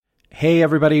Hey,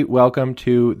 everybody. Welcome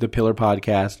to the Pillar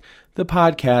Podcast, the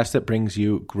podcast that brings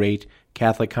you great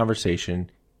Catholic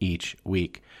conversation each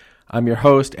week. I'm your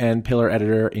host and Pillar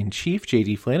Editor-in-Chief,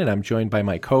 J.D. Flynn, and I'm joined by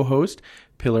my co-host,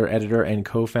 Pillar Editor and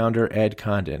co-founder, Ed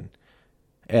Condon.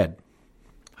 Ed.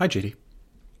 Hi, J.D.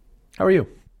 How are you?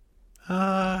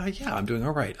 Yeah, I'm doing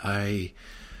all right.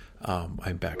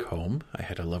 I'm back home. I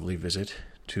had a lovely visit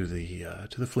to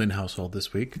the Flynn household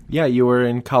this week. Yeah, you were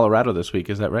in Colorado this week.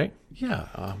 Is that right?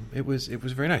 Yeah, it was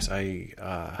very nice.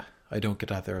 I don't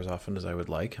get out there as often as I would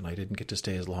like, and I didn't get to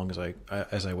stay as long as I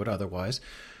would otherwise.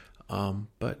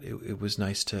 But it was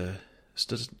nice to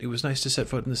set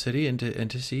foot in the city and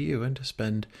to see you and to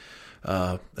spend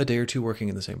a day or two working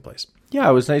in the same place. Yeah,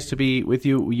 it was nice to be with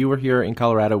you. You were here in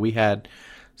Colorado. We had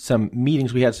some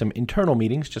meetings. We had some internal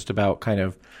meetings just about kind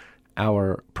of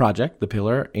our project, The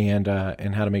Pillar, and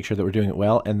how to make sure that we're doing it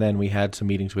well. And then we had some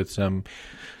meetings with some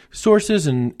sources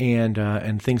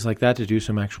and things like that to do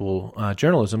some actual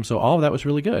journalism. So all of that was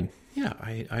really good. Yeah,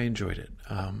 I enjoyed it.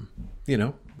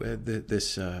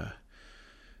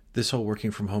 This whole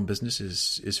working from home business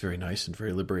is very nice and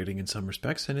very liberating in some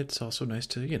respects. And it's also nice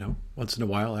to, once in a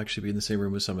while actually be in the same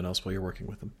room with someone else while you're working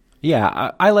with them. Yeah,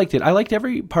 I liked it. I liked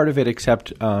every part of it except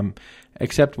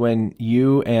when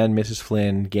you and Mrs.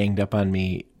 Flynn ganged up on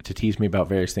me to tease me about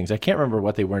various things. I can't remember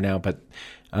what they were now, but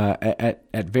at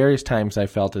various times I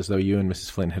felt as though you and Mrs.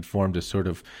 Flynn had formed a sort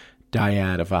of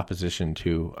dyad of opposition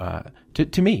to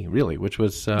me, really, which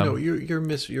was no, you're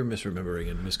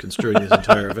misremembering and misconstruing this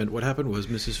entire event. What happened was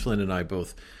Mrs. Flynn and I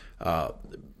both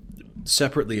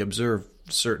separately observed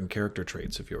certain character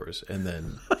traits of yours, and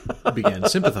then began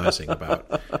sympathizing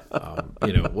about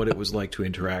what it was like to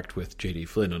interact with J.D.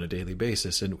 Flynn on a daily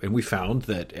basis, and we found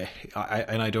that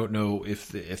I don't know if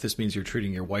this means you're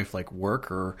treating your wife like work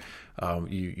or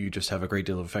you just have a great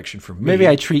deal of affection for me. Maybe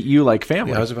I treat you like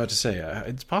family. Yeah, I was about to say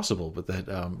it's possible, but that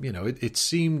it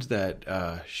seemed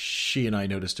that she and I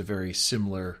noticed a very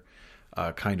similar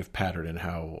kind of pattern in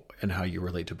how you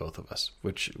relate to both of us,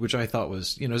 which I thought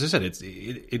was, as I said,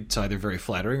 it's either very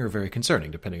flattering or very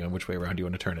concerning, depending on which way around you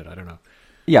want to turn it. I don't know.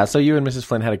 Yeah, so you and Mrs.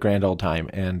 Flynn had a grand old time,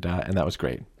 and that was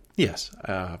great. Yes,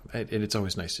 and it's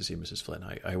always nice to see Mrs. Flynn.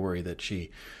 I worry that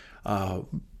she, frankly,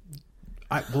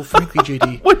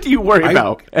 J.D. What do you worry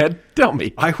about, Ed? Tell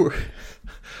me. I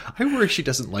worry she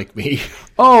doesn't like me.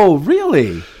 Oh,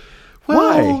 really?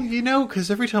 Well, why? Because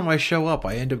every time I show up,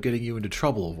 I end up getting you into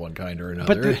trouble of one kind or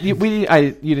another. But you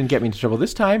didn't get me into trouble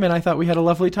this time, and I thought we had a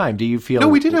lovely time. Do you feel? No,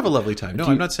 we did have a lovely time. No,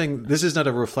 I'm not saying this is not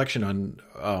a reflection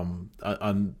on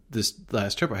this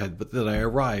last trip I had, but that I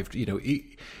arrived,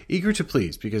 eager to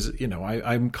please, because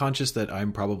I'm conscious that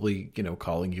I'm probably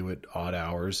calling you at odd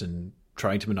hours and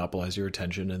trying to monopolize your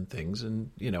attention and things, and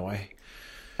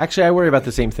Actually, I worry about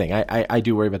the same thing. I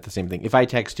do worry about the same thing. If I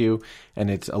text you and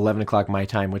it's 11 o'clock my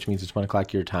time, which means it's 1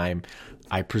 o'clock your time,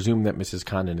 I presume that Mrs.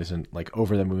 Condon isn't like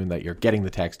over the moon that you're getting the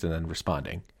text and then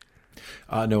responding.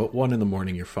 No, at 1 a.m.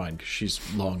 you're fine because she's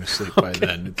long asleep by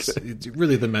then. It's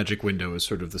really the magic window is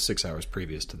sort of the 6 hours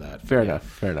previous to that. Fair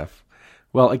enough.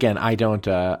 Well, again, I don't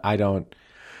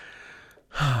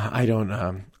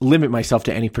limit myself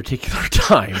to any particular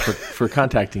time for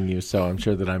contacting you, so I'm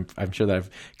sure that I've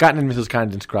gotten in Mrs.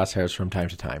 Condon's crosshairs from time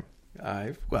to time.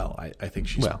 I think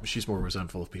she's more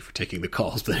resentful of me for taking the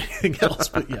calls than anything else,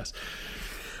 but yes.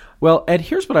 Well, Ed,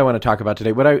 here's what I want to talk about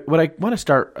today. What I want to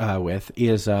start with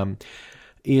is a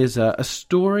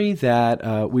story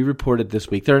that we reported this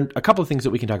week. There are a couple of things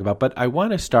that we can talk about, but I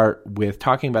want to start with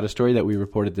talking about a story that we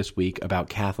reported this week about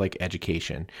Catholic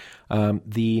education.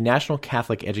 The National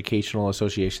Catholic Educational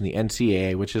Association, the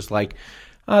NCAA, which is like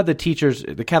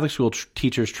the Catholic School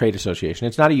Teachers Trade Association.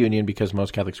 It's not a union because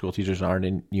most Catholic school teachers aren't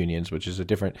in unions, which is a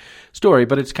different story,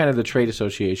 but it's kind of the trade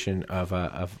association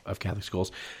of Catholic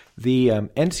schools. The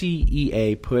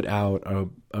NCEA put out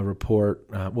a report.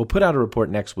 We'll put out a report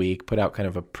next week. Put out kind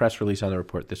of a press release on the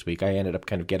report this week. I ended up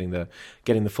kind of getting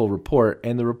the full report,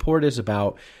 and the report is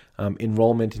about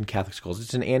enrollment in Catholic schools.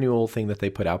 It's an annual thing that they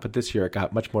put out, but this year it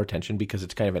got much more attention because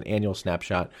it's kind of an annual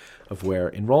snapshot of where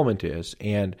enrollment is.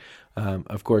 And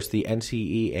of course, the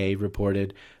NCEA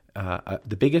reported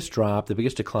the biggest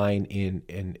decline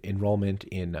in enrollment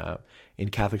in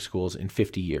Catholic schools in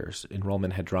 50 years.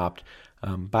 Enrollment had dropped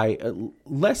by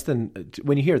less than,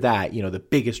 when you hear that, the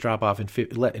biggest drop off in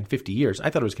 50 years,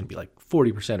 I thought it was going to be like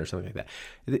 40% or something like that.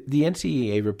 The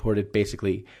NCEA reported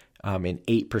basically an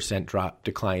 8%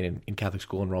 decline in Catholic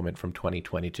school enrollment from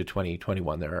 2020 to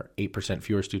 2021. There are 8%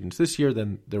 fewer students this year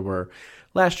than there were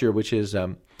last year, which is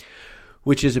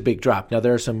which is a big drop. Now,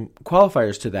 there are some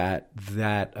qualifiers to that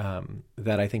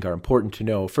I think are important to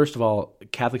know. First of all,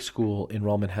 Catholic school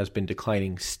enrollment has been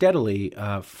declining steadily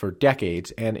for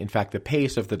decades, and in fact, the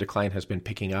pace of the decline has been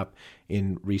picking up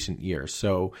in recent years.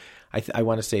 So I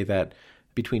want to say that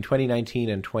between 2019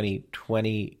 and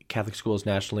 2020, Catholic schools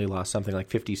nationally lost something like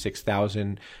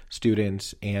 56,000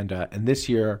 students, and this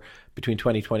year, between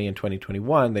 2020 and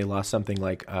 2021, they lost something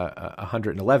like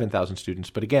 111,000 students.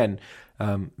 But again,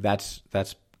 that's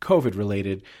COVID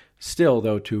related. Still,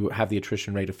 though, to have the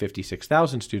attrition rate of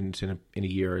 56,000 students in a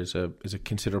year is a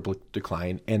considerable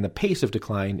decline, and the pace of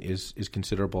decline is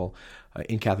considerable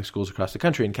in Catholic schools across the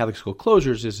country. And Catholic school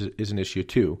closures is an issue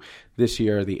too. This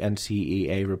year, the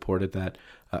NCEA reported that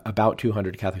about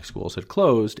 200 Catholic schools had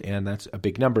closed, and that's a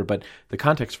big number. But the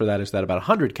context for that is that about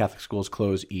 100 Catholic schools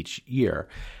close each year.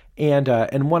 And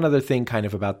one other thing kind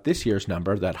of about this year's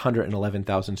number, that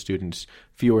 111,000 students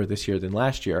fewer this year than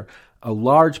last year, a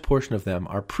large portion of them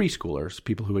are preschoolers,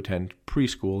 people who attend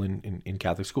preschool in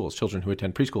Catholic schools, children who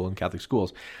attend preschool in Catholic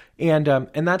schools. And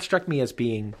that struck me as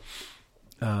being,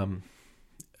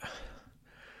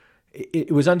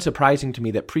 it was unsurprising to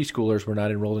me that preschoolers were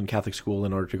not enrolled in Catholic school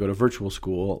in order to go to virtual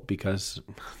school, because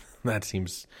that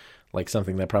seems like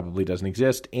something that probably doesn't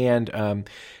exist. And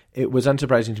it was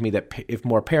unsurprising to me that if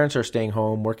more parents are staying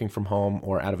home, working from home,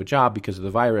 or out of a job because of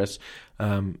the virus,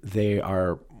 they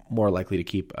are more likely to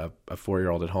keep a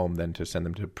 4-year-old at home than to send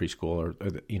them to preschool,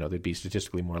 or they'd be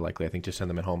statistically more likely, I think, to send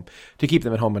them at home, to keep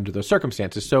them at home under those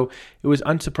circumstances. So it was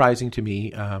unsurprising to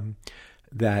me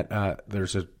that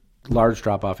there's a large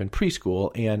drop-off in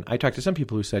preschool. And I talked to some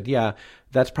people who said, yeah,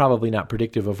 that's probably not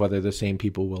predictive of whether the same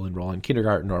people will enroll in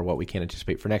kindergarten or what we can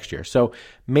anticipate for next year. So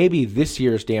maybe this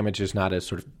year's damage is not as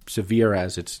sort of severe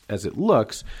as it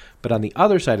looks. But on the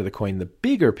other side of the coin, the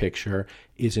bigger picture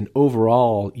is an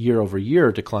overall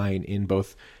year-over-year decline in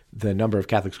both the number of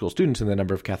Catholic school students and the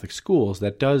number of Catholic schools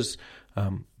that does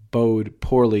bode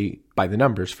poorly by the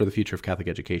numbers for the future of Catholic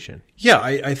education. Yeah,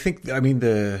 I think,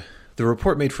 the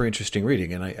report made for interesting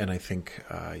reading, and I think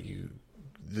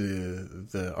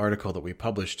the article that we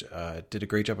published did a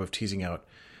great job of teasing out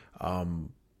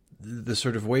the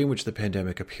sort of way in which the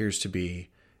pandemic appears to be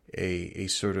a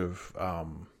sort of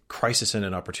crisis and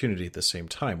an opportunity at the same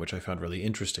time, which I found really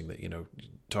interesting. That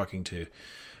talking to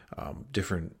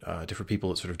different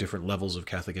people at sort of different levels of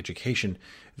Catholic education,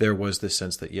 there was this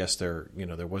sense that yes, there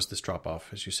was this drop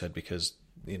off, as you said, because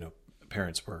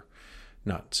parents were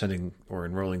not sending or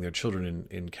enrolling their children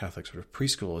in Catholic sort of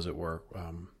preschool, as it were.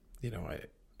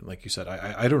 Like you said,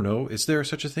 I don't know. Is there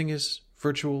such a thing as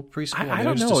virtual preschool? I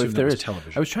don't know if there is.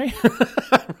 Television. I was trying.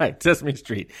 Right, Sesame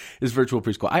Street is virtual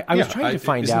preschool. I was trying to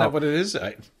find isn't out. That what it is?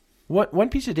 One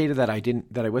piece of data that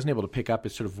I wasn't able to pick up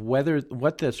is sort of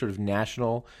what the sort of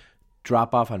national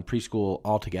drop off on preschool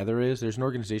altogether is. There's an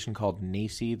organization called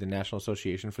NAEYC, the National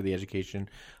Association for the Education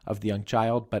of the Young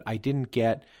Child, but I didn't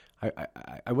get.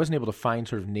 I wasn't able to find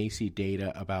sort of NAEYC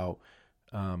data about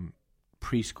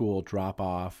preschool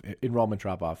enrollment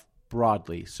drop off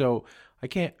broadly. So I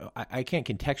can't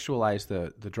contextualize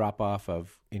the drop off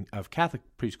of Catholic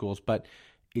preschools, but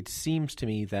it seems to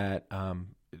me that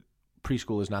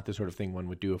preschool is not the sort of thing one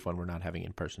would do if one were not having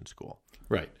in-person school.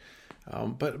 Right,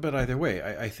 but either way,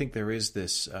 I think there is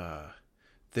this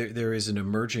there is an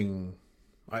emerging.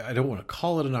 I don't want to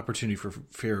call it an opportunity for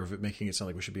fear of it making it sound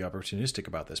like we should be opportunistic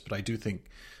about this, but I do think,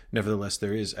 nevertheless,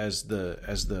 there is as the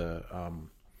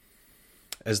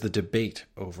debate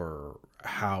over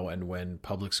how and when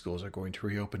public schools are going to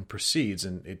reopen proceeds,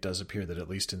 and it does appear that at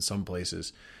least in some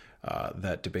places,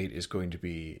 that debate is going to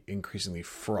be increasingly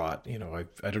fraught.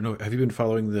 I don't know. Have you been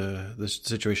following the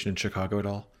situation in Chicago at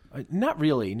all? Not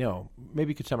really, no.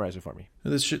 Maybe you could summarize it for me.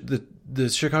 The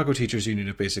Chicago Teachers Union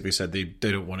have basically said they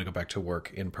don't want to go back to work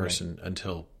in person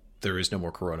until there is no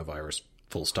more coronavirus,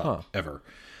 full stop, ever.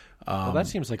 Well, that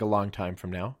seems like a long time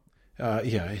from now.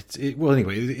 Yeah. Well,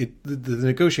 anyway, the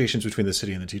negotiations between the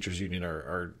city and the Teachers Union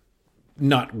are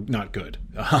not good,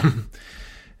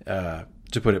 to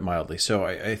put it mildly. So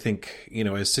I think,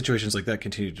 as situations like that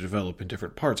continue to develop in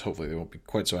different parts, hopefully they won't be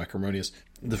quite so acrimonious.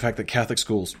 The fact that Catholic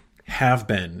schools have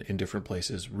been in different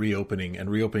places reopening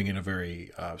in a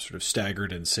very sort of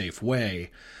staggered and safe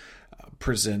way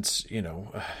presents,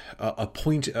 a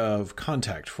point of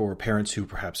contact for parents who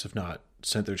perhaps have not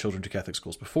sent their children to Catholic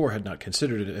schools before, had not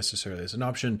considered it necessarily as an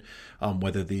option,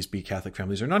 whether these be Catholic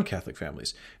families or non-Catholic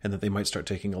families, and that they might start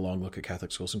taking a long look at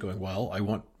Catholic schools and going, well, I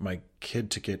want my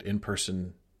kid to get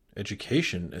in-person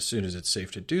education as soon as it's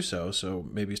safe to do so, so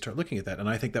maybe start looking at that. And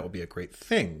I think that would be a great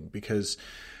thing because,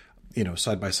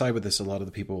 side by side with this, a lot of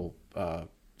the people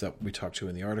that we talked to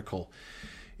in the article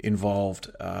involved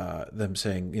them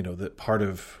saying, that part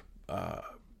of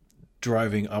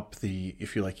driving up the,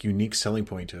 if you like, unique selling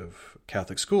point of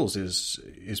Catholic schools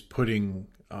is putting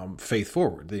faith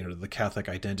forward. The Catholic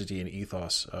identity and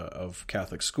ethos of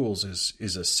Catholic schools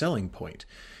is a selling point,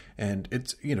 and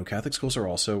it's Catholic schools are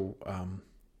also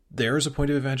there as a point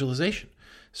of evangelization.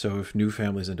 So if new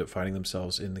families end up finding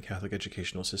themselves in the Catholic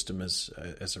educational system as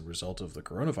a result of the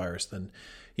coronavirus, then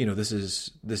this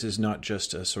is not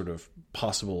just a sort of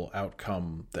possible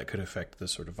outcome that could affect the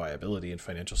sort of viability and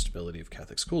financial stability of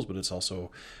Catholic schools, but it's also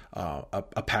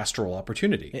a pastoral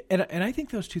opportunity. And I think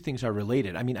those two things are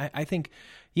related. I mean, I think,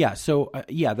 yeah. So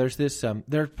there's this.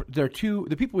 There are two.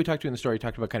 The people we talked to in the story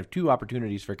talked about kind of two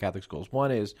opportunities for Catholic schools.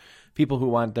 One is people who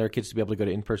want their kids to be able to go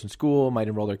to in-person school, might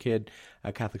enroll their kid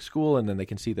at Catholic school, and then they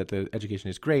can see that the education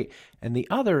is great. And the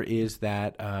other is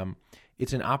that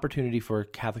it's an opportunity for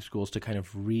Catholic schools to kind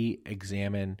of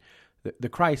re-examine the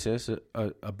crisis,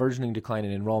 a burgeoning decline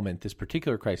in enrollment. This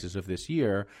particular crisis of this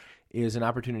year is an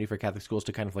opportunity for Catholic schools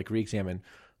to kind of like re-examine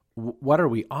what are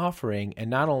we offering, and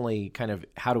not only kind of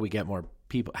how do we get more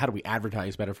people, how do we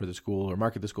advertise better for the school or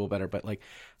market the school better, but like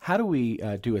how do we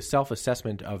do a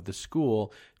self-assessment of the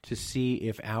school to see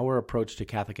if our approach to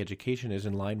Catholic education is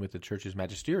in line with the Church's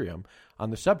magisterium on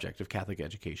the subject of Catholic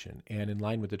education, and in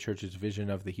line with the Church's vision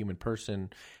of the human person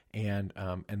and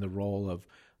the role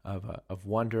of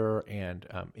wonder and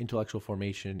intellectual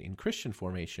formation in Christian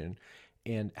formation.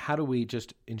 And how do we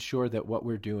just ensure that what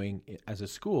we're doing as a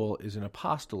school is an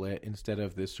apostolate instead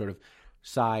of this sort of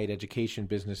side education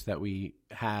business that we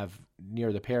have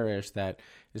near the parish that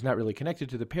is not really connected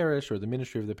to the parish or the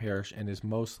ministry of the parish, and is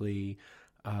mostly,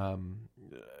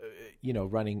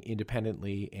 running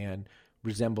independently and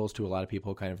resembles to a lot of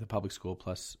people kind of the public school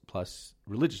plus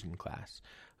religion class.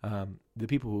 The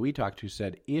people who we talked to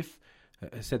said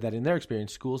that in their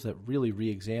experience, schools that really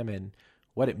re-examine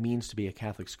what it means to be a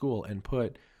Catholic school and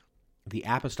put the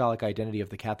apostolic identity of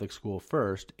the Catholic school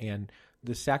first and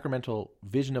the sacramental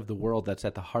vision of the world that's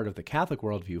at the heart of the Catholic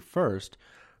worldview first,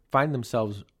 find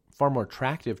themselves far more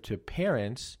attractive to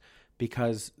parents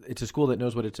because it's a school that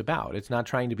knows what it's about. It's not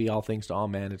trying to be all things to all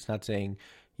men. It's not saying,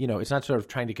 it's not sort of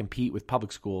trying to compete with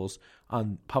public schools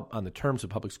on the terms of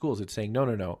public schools. It's saying,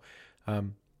 no.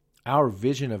 Our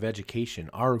vision of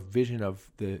education, our vision of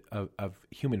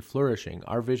human flourishing,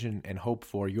 our vision and hope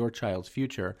for your child's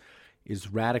future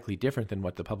is radically different than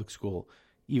what the public school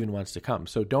even wants to come.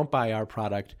 So don't buy our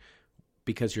product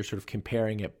because you're sort of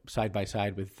comparing it side by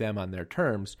side with them on their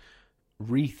terms.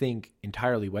 Rethink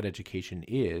entirely what education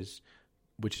is,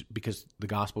 because the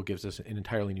gospel gives us an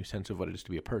entirely new sense of what it is to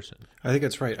be a person. I think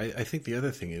that's right. I think the other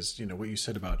thing is, what you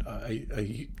said about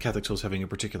Catholic schools having a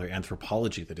particular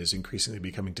anthropology that is increasingly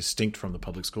becoming distinct from the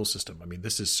public school system. I mean,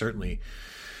 this is certainly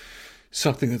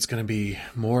something that's going to be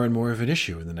more and more of an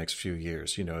issue in the next few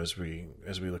years. As we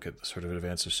look at the sort of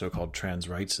advance of so-called trans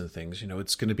rights and things,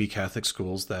 it's going to be Catholic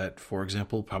schools that, for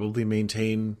example, probably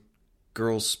maintain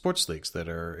girls' sports leagues that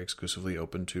are exclusively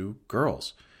open to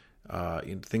girls.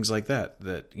 Things like that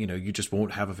you just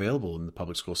won't have available in the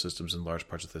public school systems in large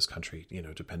parts of this country,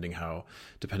 depending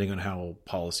on how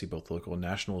policy, both local and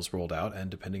national, is rolled out, and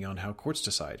depending on how courts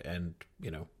decide. And,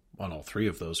 on all three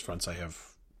of those fronts, I have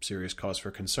serious cause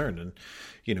for concern.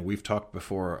 And, we've talked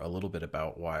before a little bit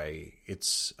about why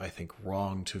it's, I think,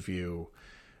 wrong to view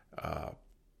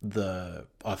the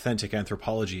authentic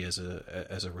anthropology as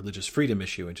a religious freedom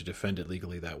issue and to defend it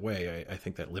legally that way. I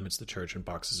think that limits the church and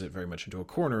boxes it very much into a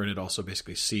corner, and it also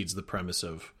basically cedes the premise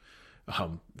of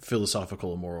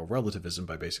philosophical and moral relativism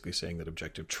by basically saying that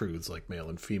objective truths like male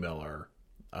and female are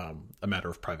a matter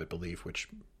of private belief, which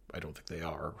I don't think they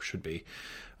are or should be.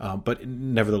 But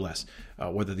nevertheless,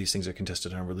 whether these things are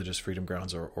contested on religious freedom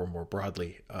grounds or more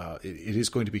broadly, it is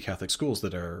going to be Catholic schools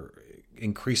that are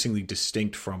increasingly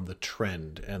distinct from the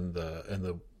trend and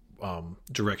the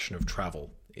direction of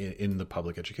travel in the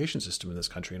public education system in this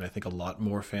country. And I think a lot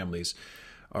more families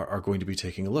are going to be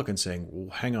taking a look and saying,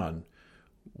 well, hang on,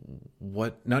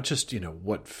 what, not just,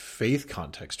 what faith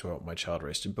context do I want my child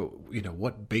raised in, but,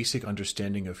 what basic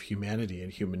understanding of humanity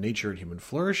and human nature and human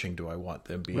flourishing do I want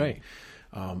them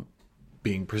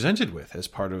being presented with as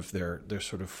part of their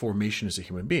sort of formation as a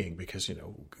human being? Because,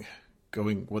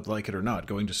 going, whether like it or not,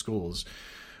 going to school is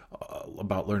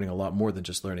about learning a lot more than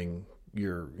just learning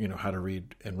how to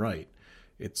read and write.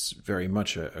 It's very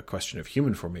much a question of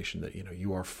human formation that,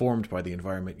 you are formed by the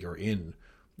environment you're in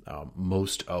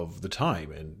most of the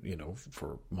time. And,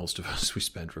 for most of us, we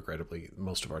spend regrettably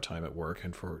most of our time at work.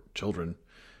 And for children,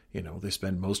 they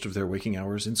spend most of their waking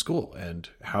hours in school, and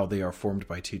how they are formed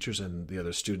by teachers and the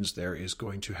other students there is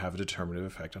going to have a determinative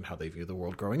effect on how they view the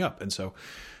world growing up. And so,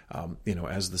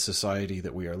 as the society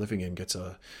that we are living in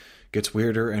gets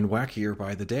weirder and wackier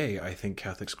by the day, I think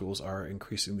Catholic schools are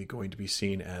increasingly going to be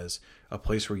seen as a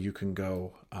place where you can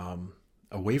go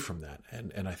away from that.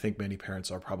 And I think many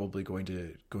parents are probably going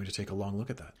to take a long look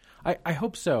at that. I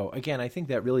hope so. Again, I think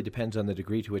that really depends on the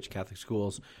degree to which Catholic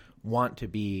schools want to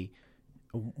be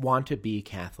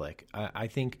Catholic. I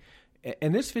think,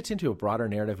 and this fits into a broader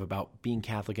narrative about being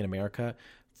Catholic in America.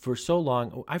 For so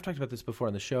long, I've talked about this before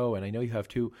on the show, and I know you have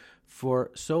too.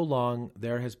 For so long,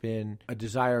 there has been a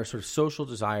desire, sort of social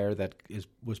desire, that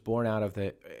was born out of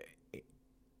the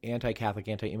anti-Catholic,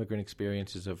 anti-immigrant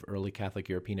experiences of early Catholic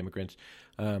European immigrants,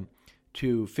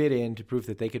 to fit in, to prove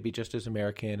that they could be just as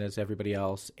American as everybody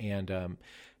else, and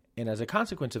as a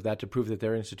consequence of that, to prove that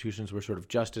their institutions were sort of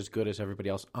just as good as everybody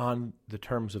else on the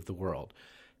terms of the world,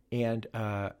 and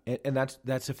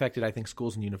that's affected, I think,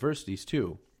 schools and universities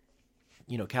too.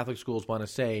 Catholic schools want to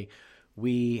say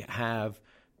we have,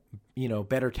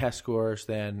 better test scores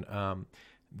than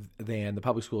the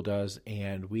public school does,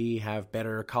 and we have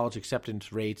better college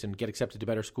acceptance rates and get accepted to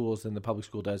better schools than the public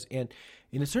school does. And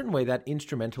in a certain way, that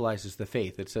instrumentalizes the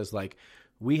faith. It says, like,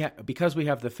 because we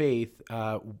have the faith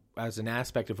as an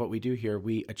aspect of what we do here,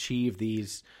 we achieve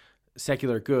these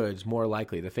secular goods more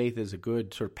likely. The faith is a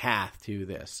good sort of path to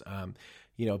this.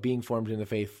 Being formed in the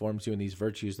faith forms you in these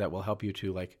virtues that will help you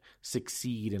to, like,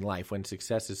 succeed in life, when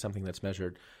success is something that's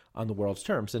measured on the world's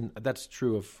terms. And that's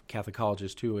true of Catholic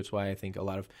colleges too. It's why I think a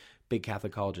lot of big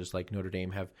Catholic colleges like Notre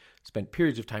Dame have spent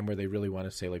periods of time where they really want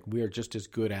to say, like, we are just as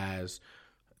good as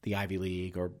the Ivy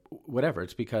League or whatever.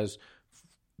 It's because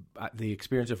the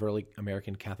experience of early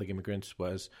American Catholic immigrants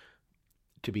was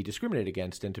to be discriminated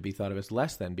against and to be thought of as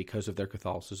less than because of their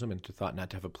Catholicism, and to thought not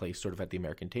to have a place sort of at the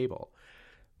American table.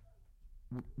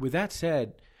 With that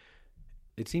said,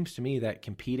 it seems to me that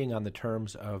competing on the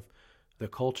terms of the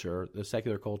culture, the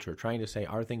secular culture, trying to say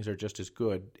our things are just as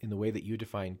good in the way that you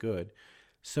define good,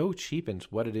 so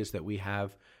cheapens what it is that we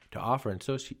have to offer, and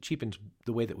so cheapens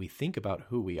the way that we think about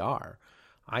who we are.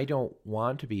 I don't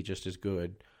want to be just as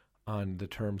good on the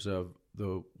terms of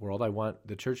the world. I want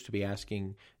the church to be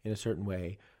asking in a certain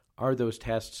way, are those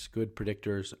tests good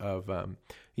predictors of,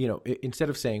 instead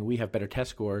of saying we have better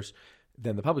test scores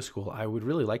than the public school, I would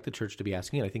really like the church to be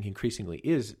asking, and I think increasingly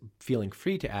is feeling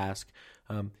free to ask,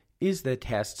 is the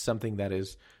test something that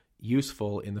is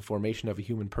useful in the formation of a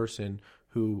human person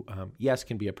who, yes,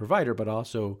 can be a provider, but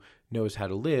also knows how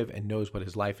to live and knows what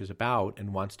his life is about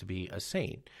and wants to be a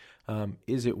saint?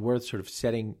 Is it worth sort of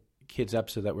setting kids up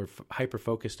so that we're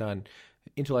hyper-focused on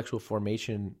intellectual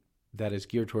formation that is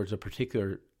geared towards a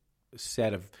particular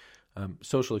set of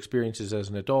social experiences as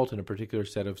an adult and a particular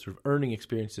set of sort of earning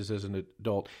experiences as an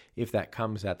adult, if that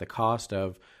comes at the cost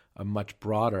of a much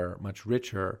broader, much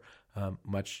richer,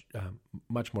 much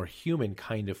more human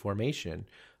kind of formation,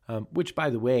 which, by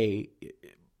the way,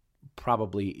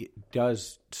 probably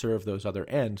does serve those other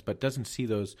ends, but doesn't see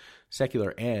those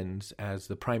secular ends as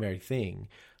the primary thing,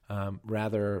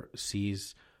 rather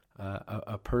sees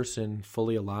a person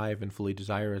fully alive and fully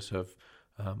desirous of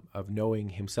knowing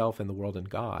himself and the world and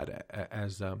God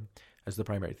as the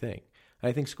primary thing. And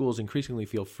I think schools increasingly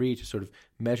feel free to sort of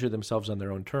measure themselves on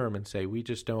their own term and say,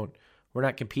 we're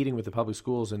not competing with the public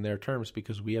schools in their terms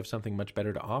because we have something much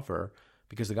better to offer,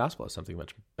 because the gospel has something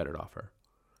much better to offer.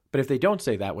 But if they don't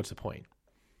say that, what's the point?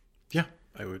 Yeah,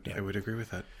 I would agree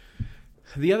with that.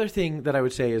 The other thing that I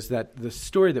would say is that the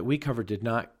story that we covered did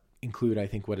not include, I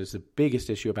think, what is the biggest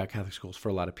issue about Catholic schools for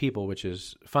a lot of people, which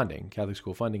is funding, Catholic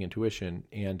school funding and tuition.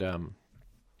 And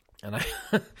I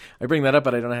bring that up,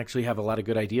 but I don't actually have a lot of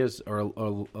good ideas or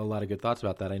a lot of good thoughts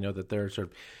about that. I know that there are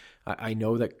I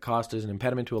know that cost is an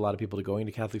impediment to a lot of people to going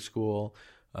to Catholic school,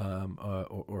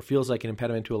 or feels like an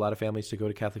impediment to a lot of families to go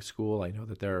to Catholic school. I know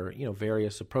that there are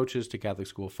various approaches to Catholic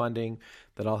school funding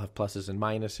that all have pluses and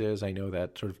minuses. I know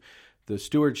that sort of the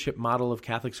stewardship model of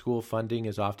Catholic school funding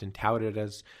is often touted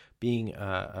as being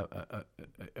a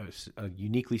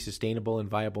uniquely sustainable and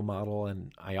viable model,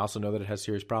 and I also know that it has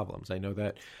serious problems. I know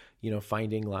that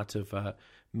finding lots of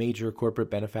major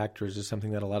corporate benefactors is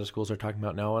something that a lot of schools are talking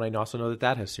about now, and I also know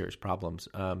that has serious problems.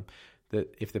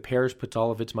 That if the parish puts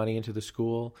all of its money into the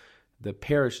school, the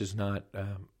parish is not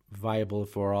viable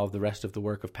for all of the rest of the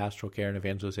work of pastoral care and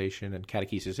evangelization and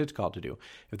catechesis it's called to do.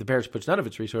 If the parish puts none of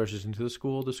its resources into the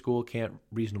school can't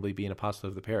reasonably be an apostle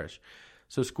of the parish.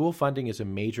 So school funding is a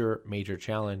major, major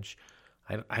challenge.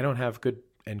 I don't have good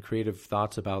and creative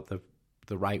thoughts about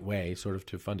the right way sort of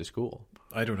to fund a school.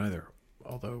 I don't either.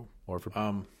 Although, or for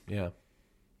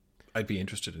I'd be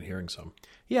interested in hearing some.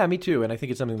 Yeah, me too. And I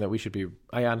think it's something that we should be.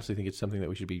 I honestly think it's something that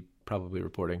we should be probably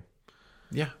reporting.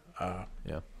 Yeah.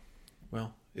 Yeah.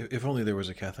 Well, if only there was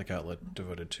a Catholic outlet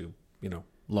devoted to,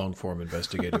 long form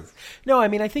investigative. No, I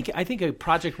mean, I think a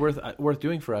project worth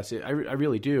doing for us. I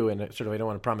really do, and I don't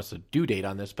want to promise a due date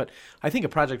on this, but I think a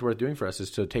project worth doing for us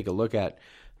is to take a look at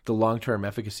the long-term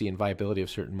efficacy and viability of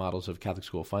certain models of Catholic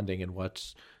school funding and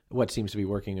what seems to be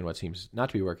working and what seems not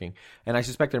to be working. And I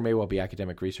suspect there may well be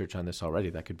academic research on this already.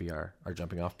 That could be our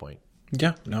jumping-off point.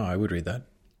 Yeah, no, I would read that.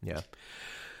 Yeah.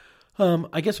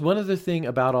 I guess one other thing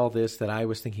about all this that I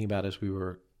was thinking about as we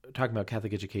were talking about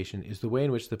Catholic education is the way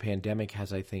in which the pandemic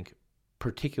has, I think,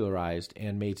 particularized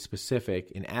and made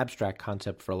specific an abstract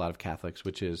concept for a lot of Catholics,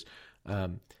 which is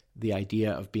the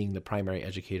idea of being the primary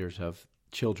educators of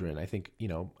children. I think,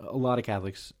 a lot of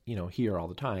Catholics, hear all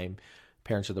the time,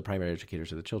 parents are the primary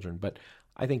educators of the children. But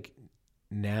I think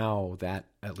now that,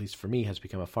 at least for me, has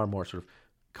become a far more sort of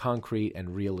concrete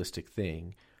and realistic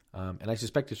thing. And I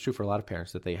suspect it's true for a lot of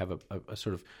parents that they have a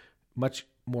sort of much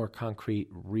more concrete,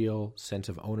 real sense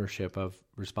of ownership, of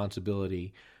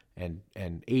responsibility and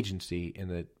agency in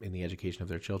the education of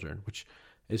their children, which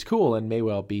is cool and may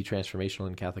well be transformational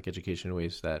in Catholic education in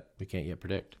ways that we can't yet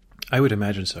predict. I would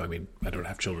imagine so. I mean, I don't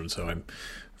have children, so I'm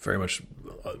very much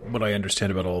what I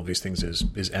understand about all of these things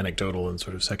is anecdotal and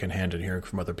sort of secondhand and hearing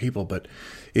from other people. But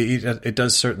it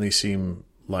does certainly seem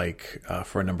like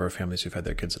for a number of families who've had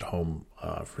their kids at home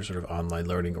for sort of online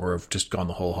learning or have just gone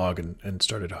the whole hog and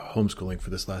started homeschooling for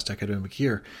this last academic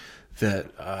year,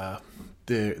 that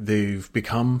they've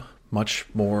become much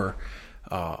more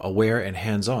aware and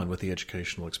hands-on with the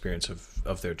educational experience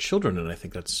of their children. And I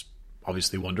think that's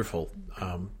obviously wonderful.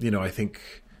 I think,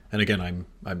 and again,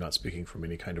 I'm not speaking from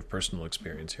any kind of personal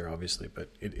experience here, obviously,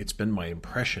 but it's been my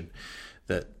impression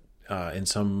that in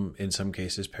some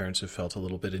cases, parents have felt a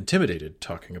little bit intimidated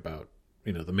talking about,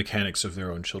 the mechanics of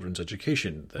their own children's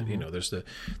education. That,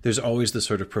 there's always the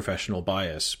sort of professional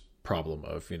bias problem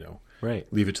of, right,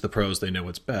 leave it to the pros, they know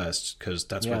what's best because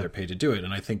that's why they're paid to do it.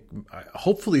 And I think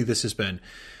hopefully this has been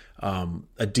a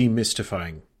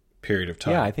demystifying period of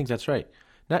time. Yeah, I think that's right.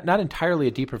 Not entirely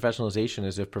a deprofessionalization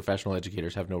as if professional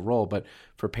educators have no role, but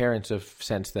for parents a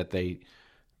sense that they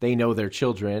know their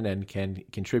children and can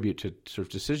contribute to sort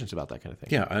of decisions about that kind of thing.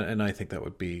 Yeah, and I think that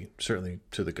would be certainly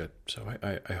to the good. So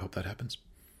I hope that happens.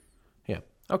 Yeah.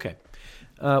 Okay.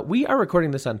 We are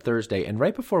recording this on Thursday, and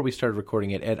right before we started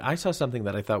recording it, Ed, I saw something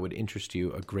that I thought would interest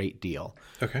you a great deal.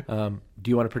 Okay.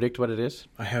 Do you want to predict what it is?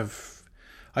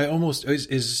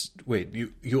 Wait,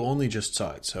 you only just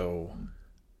saw it, so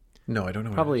no, I don't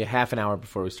know. Probably a half an hour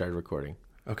before we started recording.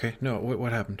 Okay. No,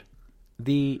 what happened?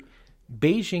 The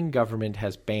Beijing government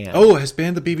has banned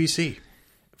the BBC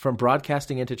from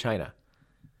broadcasting into China.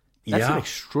 That's an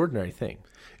extraordinary thing.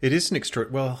 It is an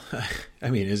extraordinary. Well, I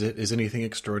mean, is anything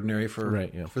extraordinary for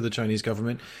for the Chinese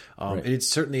government? It's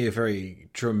certainly a very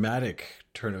dramatic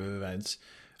turn of events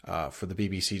for the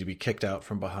BBC to be kicked out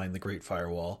from behind the Great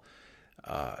Firewall.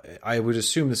 I would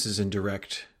assume this is in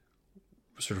direct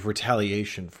sort of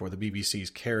retaliation for the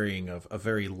BBC's carrying of a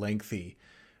very lengthy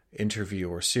interview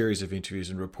or series of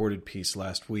interviews and reported piece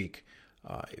last week.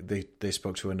 They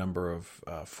spoke to a number of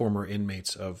former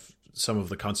inmates of some of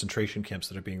the concentration camps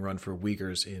that are being run for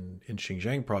Uyghurs in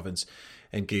Xinjiang province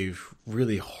and gave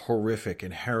really horrific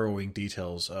and harrowing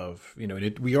details of,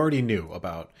 we already knew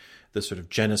about the sort of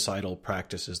genocidal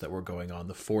practices that were going on,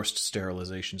 the forced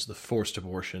sterilizations, the forced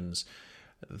abortions,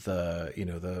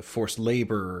 the forced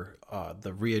labor,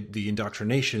 the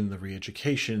indoctrination, the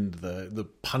re-education, the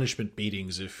punishment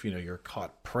meetings if you're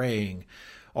caught praying,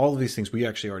 all of these things we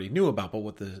actually already knew about. But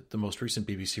what the most recent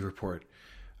BBC report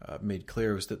made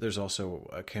clear was that there's also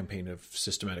a campaign of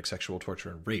systematic sexual torture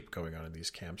and rape going on in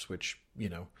these camps, which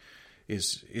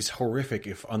is horrific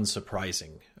if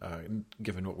unsurprising,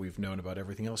 given what we've known about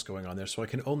everything else going on there. So I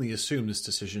can only assume this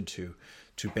decision to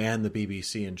ban the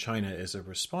BBC in China is a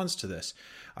response to this.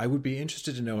 I would be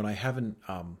interested to know, and I haven't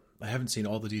seen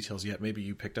all the details yet. Maybe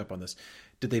you picked up on this.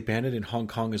 Did they ban it in Hong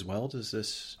Kong as well? Does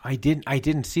this? I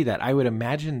didn't see that. I would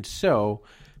imagine so,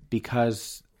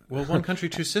 because. Well, one country,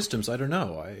 two systems. I don't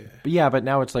know. But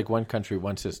now it's like one country,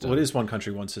 one system. Well, it is one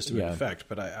country, one system in effect.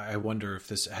 But I wonder if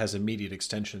this has immediate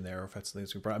extension there, or if that's something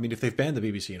that's brought. I mean, if they've banned the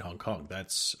BBC in Hong Kong,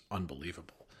 that's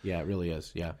unbelievable. Yeah, it really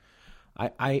is. Yeah,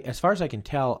 I as far as I can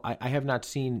tell, I have not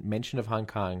seen mention of Hong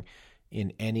Kong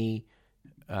in any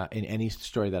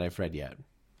story that I've read yet.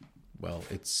 Well,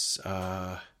 it's.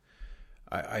 I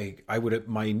would,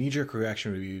 my knee-jerk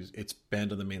reaction would be it's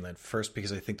banned on the mainland first,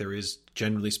 because I think there is,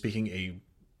 generally speaking,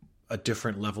 a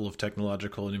different level of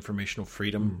technological and informational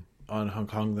freedom on Hong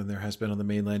Kong than there has been on the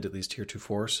mainland, at least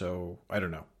heretofore. So I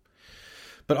don't know.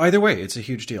 But either way, it's a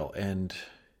huge deal. And,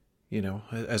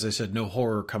 as I said, no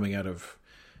horror coming out of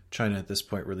China at this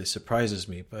point really surprises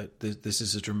me. But this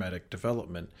is a dramatic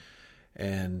development.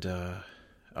 And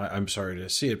I'm sorry to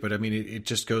see it, but I mean, it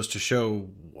just goes to show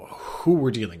who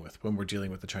we're dealing with when we're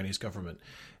dealing with the Chinese government,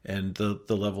 and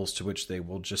the levels to which they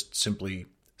will just simply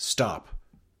stop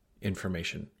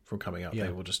information from coming out. Yeah.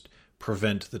 They will just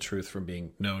prevent the truth from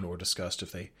being known or discussed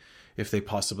if they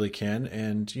possibly can.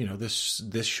 And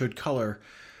this should color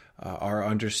our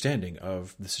understanding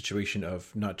of the situation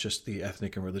of not just the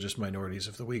ethnic and religious minorities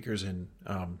of the Uyghurs in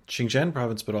Xinjiang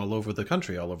province, but all over the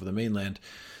country, all over the mainland,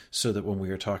 so that when we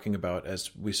are talking about,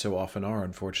 as we so often are,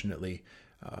 unfortunately,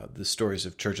 the stories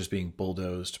of churches being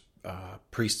bulldozed,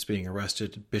 priests being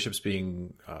arrested, bishops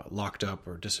being locked up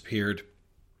or disappeared,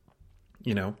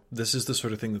 this is the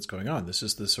sort of thing that's going on. This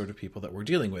is the sort of people that we're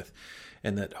dealing with,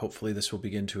 and that hopefully this will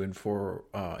begin to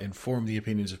inform the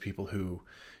opinions of people who,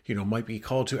 might be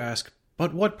called to ask,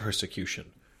 but what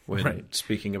persecution when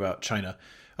speaking about China?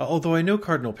 Although I know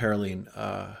Cardinal Parolin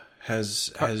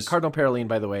has Cardinal Parolin,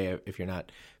 by the way, if you're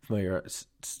not familiar,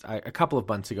 a couple of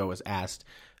months ago was asked.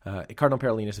 Cardinal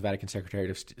Parolin is the Vatican Secretary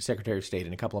of State,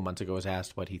 and a couple of months ago was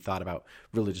asked what he thought about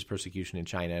religious persecution in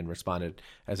China, and responded,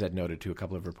 as Ed noted, to a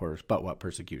couple of reporters, but what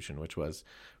persecution, which was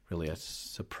really a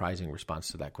surprising response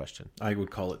to that question. I would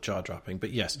call it jaw-dropping,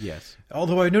 but yes. Yes.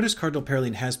 Although I noticed Cardinal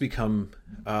Parolin has become...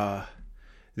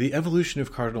 the evolution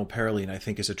of Cardinal Parolin, I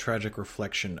think, is a tragic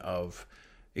reflection of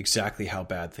exactly how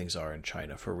bad things are in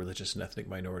China for religious and ethnic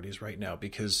minorities right now.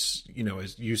 Because,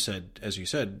 as you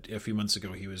said a few months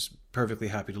ago, he was perfectly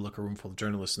happy to look a room full of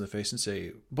journalists in the face and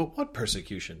say, but what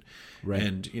persecution? Right.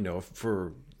 And,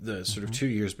 for the sort of 2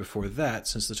 years before that,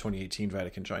 since the 2018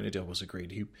 Vatican-China deal was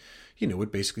agreed, he,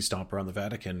 would basically stomp around the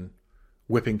Vatican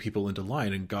whipping people into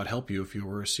line, and God help you if you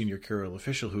were a senior curial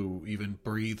official who even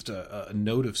breathed a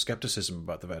note of skepticism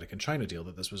about the Vatican-China deal,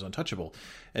 that this was untouchable.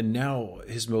 And now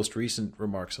his most recent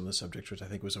remarks on the subject, which I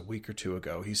think was a week or two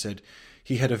ago, he said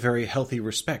he had a very healthy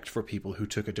respect for people who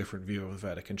took a different view of the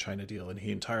Vatican-China deal, and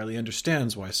he entirely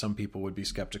understands why some people would be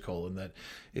skeptical, and that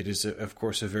it is, of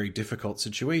course, a very difficult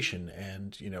situation,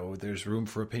 and, there's room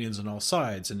for opinions on all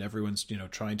sides, and everyone's,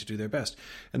 trying to do their best.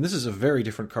 And this is a very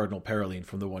different Cardinal Parolin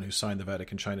from the one who signed the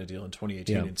Vatican-China deal in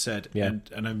 2018 and said,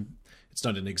 and it's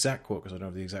not an exact quote because I don't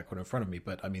have the exact quote in front of me,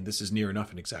 but I mean, this is near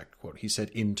enough an exact quote. He said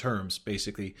in terms,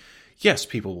 basically, yes,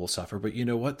 people will suffer, but you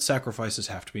know what? Sacrifices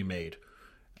have to be made.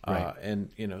 Right.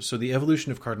 So the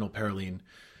evolution of Cardinal Parolin,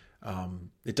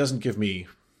 it doesn't give me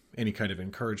any kind of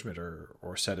encouragement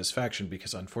or satisfaction,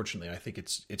 because unfortunately I think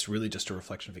it's really just a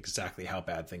reflection of exactly how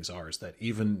bad things are, is that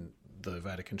even the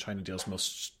Vatican-China deal's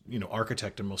most,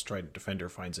 architect and most strident defender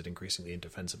finds it increasingly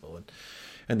indefensible.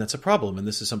 And that's a problem. And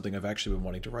this is something I've actually been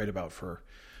wanting to write about for,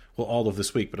 all of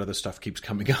this week, but other stuff keeps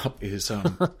coming up, is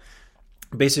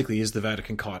basically, is the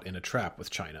Vatican caught in a trap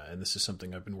with China? And this is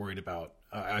something I've been worried about.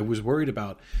 I was worried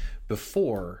about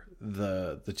before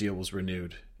the deal was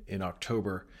renewed in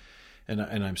October, and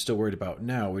I'm still worried about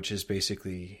now, which is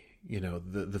basically,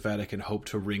 the Vatican hoped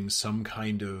to wring some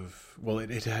kind of... Well,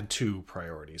 it had two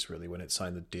priorities, really, when it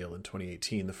signed the deal in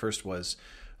 2018. The first was,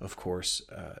 of course,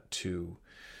 to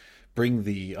bring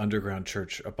the underground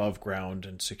church above ground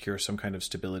and secure some kind of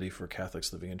stability for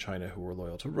Catholics living in China who were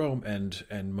loyal to Rome,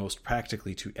 and most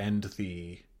practically to end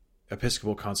the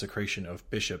episcopal consecration of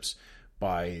bishops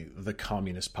by the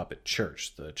communist puppet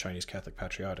church, the Chinese Catholic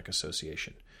Patriotic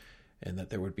Association, and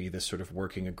that there would be this sort of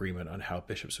working agreement on how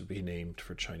bishops would be named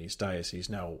for Chinese dioceses.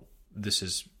 Now, this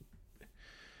is...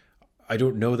 I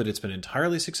don't know that it's been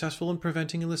entirely successful in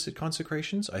preventing illicit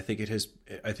consecrations. I think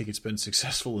it's been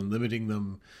successful in limiting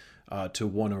them to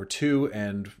one or two,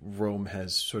 and Rome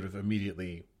has sort of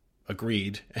immediately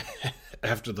agreed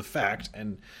after the fact.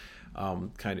 And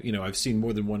I've seen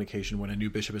more than one occasion when a new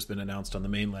bishop has been announced on the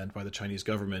mainland by the Chinese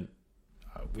government.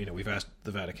 We've asked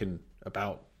the Vatican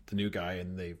about the new guy,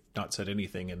 and they've not said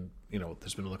anything, and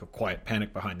there's been a look of quiet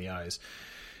panic behind the eyes.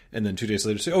 And then 2 days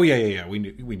later say, oh, yeah, we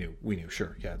knew,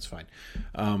 sure, yeah, it's fine.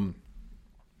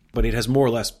 But it has more or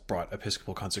less brought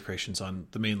episcopal consecrations on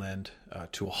the mainland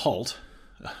to a halt,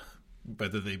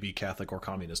 whether they be Catholic or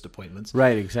communist appointments.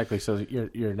 Right, exactly. So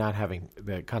you're not having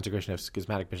the consecration of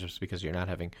schismatic bishops because you're not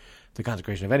having the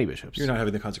consecration of any bishops. You're not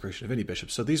having the consecration of any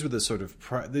bishops. So these were the sort of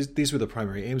these were the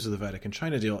primary aims of the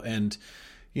Vatican-China deal. And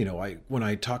when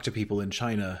I talk to people in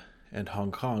China and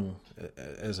Hong Kong,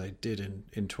 as I did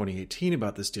in 2018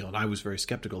 about this deal, and I was very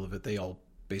skeptical of it, they all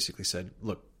basically said,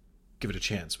 look, give it a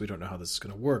chance. We don't know how this is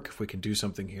going to work. If we can do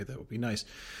something here, that would be nice.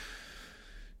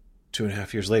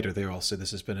 2.5 years later, they all say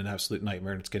this has been an absolute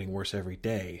nightmare and it's getting worse every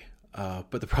day.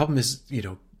 But the problem is,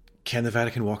 can the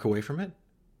Vatican walk away from it?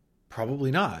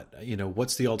 Probably not.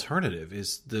 What's the alternative?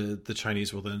 Is the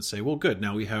Chinese will then say, well, good,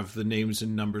 now we have the names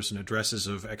and numbers and addresses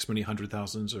of X many hundred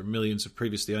thousands or millions of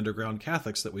previously underground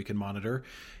Catholics that we can monitor,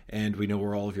 and we know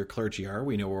where all of your clergy are,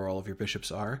 we know where all of your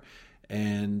bishops are,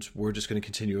 and we're just going to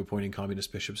continue appointing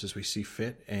communist bishops as we see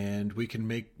fit, and we can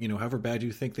make, however bad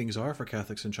you think things are for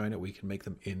Catholics in China, we can make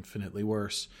them infinitely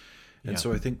worse. And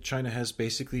so I think China has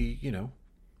basically,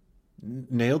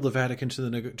 nailed the Vatican to the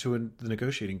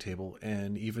negotiating table,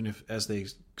 and even if, as they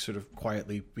sort of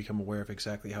quietly become aware of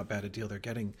exactly how bad a deal they're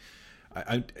getting,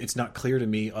 it's not clear to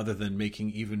me, other than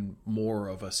making even more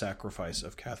of a sacrifice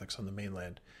of Catholics on the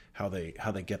mainland, how they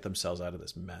get themselves out of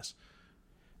this mess.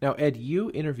 Now, Ed, you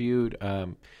interviewed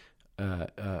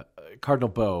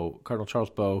Cardinal Charles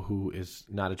Bo, who is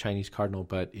not a Chinese cardinal,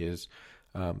 but is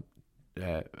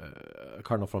a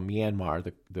cardinal from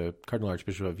Myanmar, the Cardinal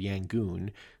Archbishop of Yangon,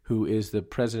 who is the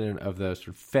president of the sort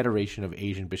of Federation of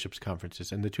Asian Bishops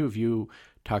Conferences, and the two of you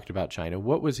talked about China.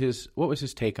 What was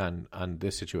his take on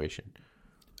this situation?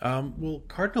 Well,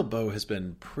 Cardinal Bo has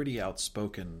been pretty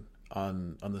outspoken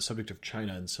on the subject of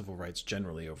China and civil rights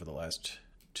generally over the last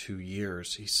 2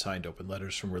 years. He signed open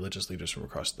letters from religious leaders from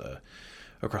across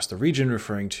the region,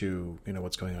 referring to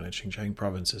what's going on in Xinjiang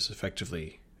province as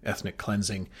effectively ethnic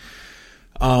cleansing.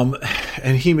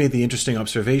 And he made the interesting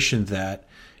observation that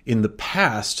in the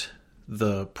past,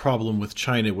 the problem with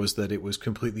China was that it was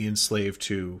completely enslaved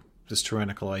to this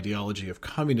tyrannical ideology of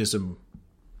communism,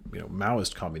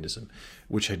 Maoist communism,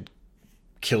 which had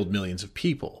killed millions of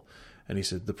people. And he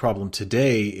said the problem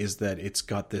today is that it's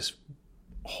got this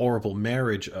horrible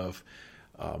marriage of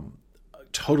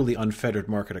totally unfettered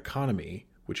market economy,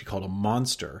 which he called a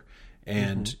monster,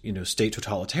 and state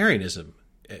totalitarianism.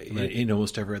 Right. In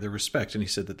almost every other respect. And he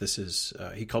said that this is,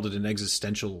 he called it an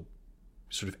existential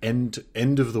sort of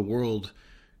end of the world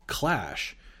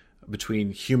clash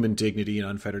between human dignity and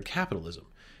unfettered capitalism.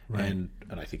 Right. And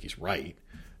I think he's right.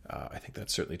 I think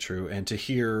that's certainly true. And to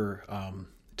hear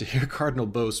Cardinal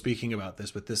Bo speaking about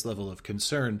this with this level of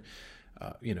concern,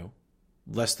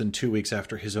 less than 2 weeks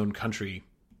after his own country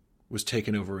was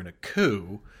taken over in a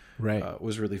coup, right,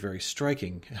 was really very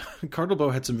striking. Cardinal Bo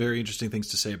had some very interesting things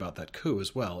to say about that coup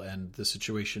as well, and the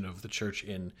situation of the church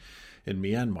in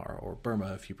Myanmar, or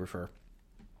Burma, if you prefer,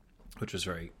 which was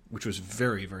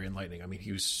very, very enlightening. I mean,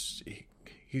 he's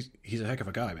a heck of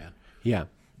a guy, man. Yeah.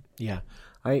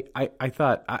 I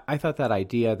thought that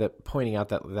idea, that pointing out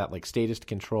that like statist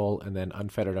control and then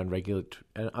unfettered,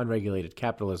 unregulated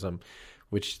capitalism,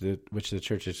 which the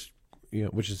church is,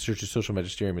 which the church's social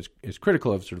magisterium is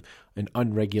critical of, sort of an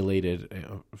unregulated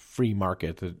free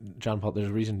market. There's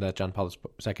a reason that John Paul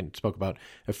II spoke about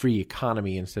a free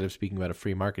economy instead of speaking about a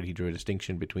free market. He drew a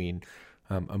distinction between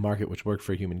a market which worked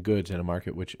for human goods and a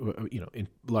market which, in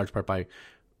large part by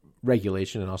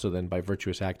regulation and also then by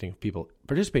virtuous acting of people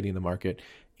participating in the market,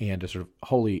 and a sort of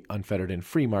wholly unfettered and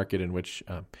free market in which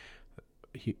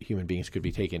human beings could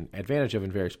be taken advantage of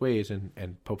in various ways.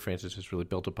 And Pope Francis has really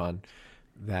built upon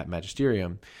that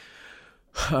magisterium.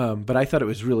 But I thought it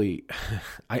was really,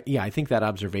 I think that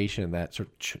observation that sort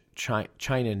of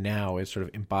China now is sort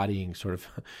of embodying sort of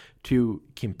two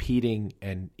competing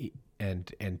and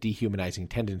dehumanizing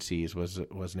tendencies was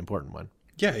an important one.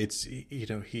 Yeah, it's,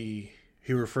 he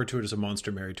referred to it as a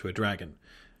monster married to a dragon.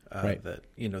 Right. That,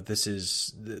 this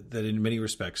is, that in many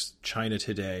respects, China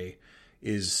today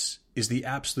is the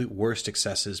absolute worst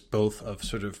excesses, both of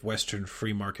sort of Western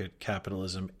free market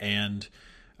capitalism and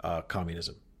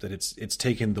communism. That it's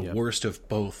taken the worst of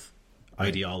both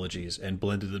ideologies and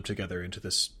blended them together into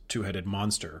this two-headed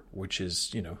monster, which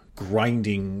is,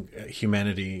 grinding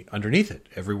humanity underneath it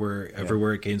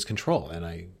everywhere it gains control. And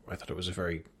I thought it was a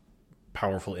very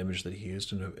powerful image that he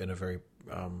used in a very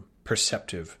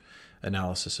perceptive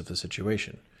analysis of the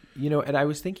situation. And I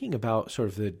was thinking about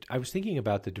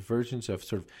the divergence of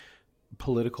sort of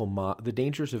political the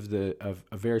dangers of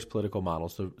various political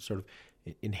models, the sort of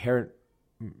inherent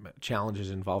challenges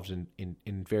involved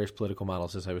in various political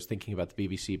models as I was thinking about the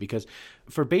BBC, because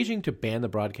for Beijing to ban the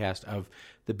broadcast of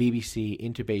the BBC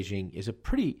into Beijing is a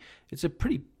pretty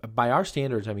by our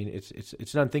standards, I mean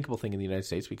it's an unthinkable thing in the United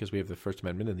States because we have the First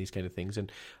Amendment and these kind of things,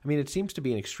 and I mean it seems to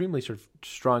be an extremely sort of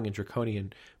strong and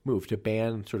draconian move to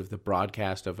ban sort of the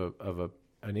broadcast of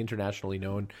an internationally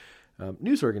known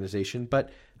news organization,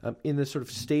 but in the sort of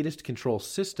statist control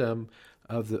system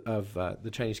of the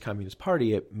Chinese Communist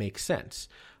Party, it makes sense,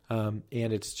 and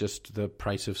it's just the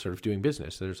price of sort of doing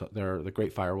business. There are the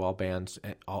Great Firewall bans,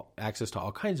 access to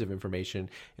all kinds of information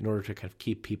in order to kind of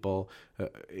keep people.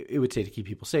 It would say to keep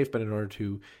people safe, but in order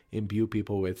to imbue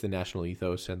people with the national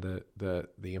ethos and the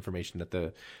information that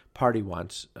the party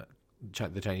wants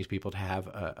the Chinese people to have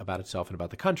about itself and about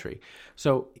the country.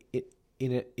 So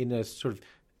in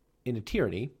a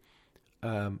tyranny,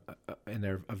 and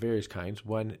there are of various kinds,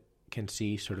 one can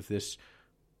see sort of this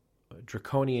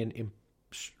draconian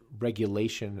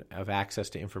regulation of access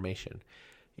to information.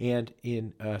 And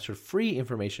in a sort of free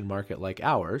information market like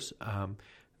ours,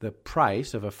 the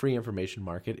price of a free information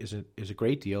market is a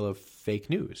great deal of fake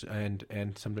news and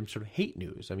sometimes sort of hate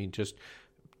news. I mean, just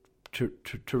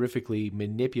terrifically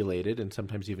manipulated and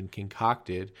sometimes even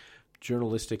concocted,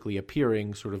 journalistically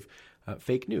appearing sort of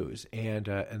fake news, and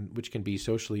which can be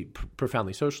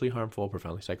profoundly socially harmful,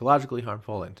 profoundly psychologically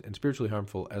harmful, and spiritually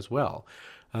harmful as well.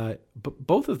 But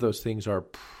both of those things are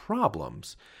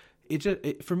problems.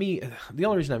 For me, the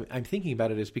only reason I'm thinking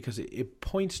about it is because it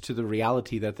points to the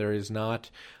reality that there is not,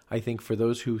 I think, for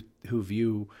those who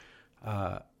view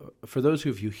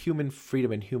human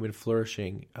freedom and human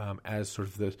flourishing as sort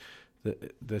of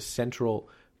the central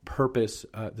purpose,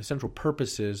 the central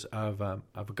purposes of a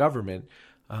government.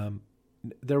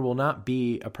 There will not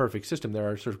be a perfect system. There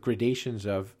are sort of gradations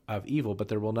of evil, but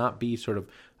there will not be sort of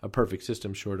a perfect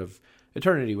system short of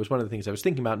eternity, was one of the things I was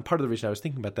thinking about. And part of the reason I was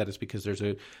thinking about that is because there's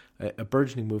a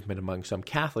burgeoning movement among some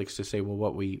Catholics to say, well,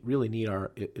 what we really need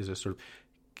is a sort of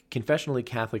confessionally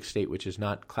Catholic state, which is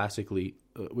not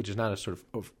a sort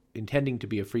of intending to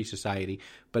be a free society,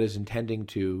 but is intending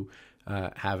to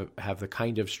have the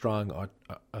kind of strong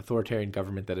authoritarian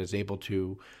government that is able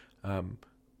to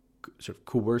sort of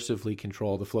coercively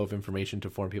control the flow of information to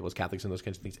form people as Catholics and those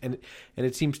kinds of things. And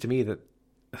it seems to me that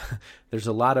there's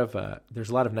a lot of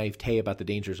naivete about the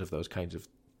dangers of those kinds of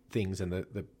things and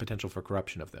the potential for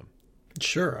corruption of them.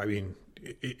 Sure. I mean,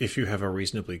 if you have a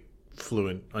reasonably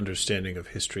fluent understanding of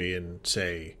history and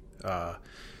say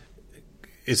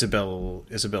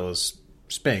Isabella's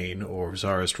Spain or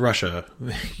Tsarist Russia,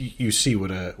 you see what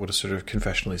a sort of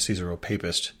confessionally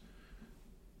Caesaro-papist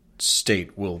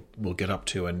state will get up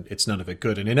to, and it's none of it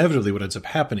good. And inevitably what ends up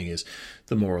happening is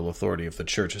the moral authority of the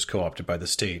church is co-opted by the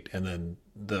state, and then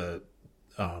the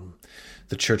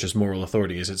church's moral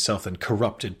authority is itself then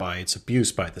corrupted by its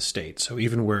abuse by the state. So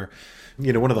even where,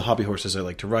 one of the hobby horses I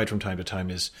like to ride from time to time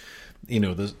is,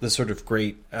 the sort of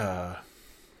great,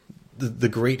 the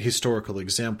great historical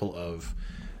example of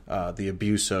the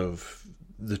abuse of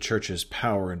the church's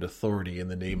power and authority in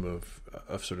the name of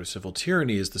sort of civil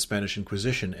tyranny is the Spanish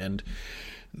Inquisition. And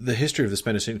the history of the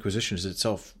Spanish Inquisition is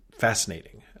itself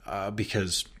fascinating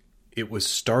because it was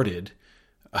started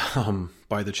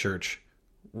by the church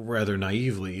rather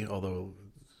naively, although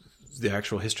the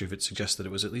actual history of it suggests that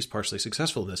it was at least partially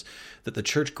successful in this, that the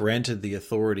church granted the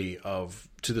authority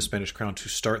to the Spanish crown to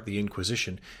start the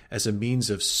Inquisition as a means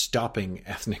of stopping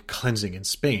ethnic cleansing in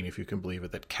Spain, if you can believe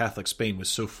it, that Catholic Spain was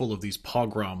so full of these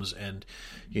pogroms and,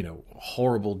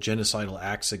 horrible genocidal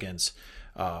acts against,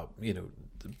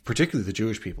 particularly the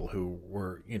Jewish people who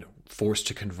were, forced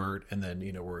to convert and then,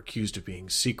 were accused of being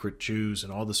secret Jews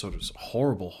and all this sort of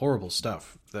horrible, horrible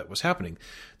stuff that was happening.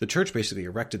 The church basically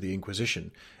erected the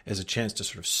Inquisition as a chance to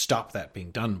sort of stop that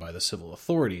being done by the civil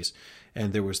authorities.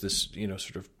 And there was this,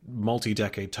 sort of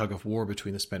multi-decade tug of war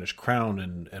between the Spanish crown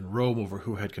and Rome over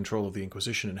who had control of the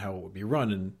Inquisition and how it would be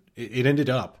run. And it ended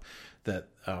up that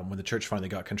when the church finally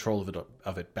got control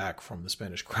of it back from the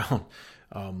Spanish crown,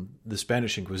 the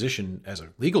Spanish Inquisition as a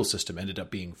legal system ended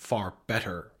up being far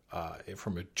better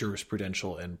from a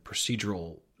jurisprudential and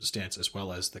procedural stance, as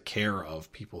well as the care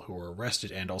of people who were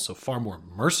arrested, and also far more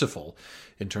merciful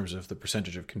in terms of the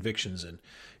percentage of convictions and,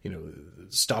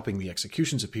 stopping the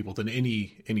executions of people than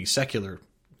any secular,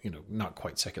 not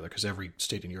quite secular because every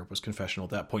state in Europe was confessional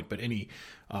at that point, but any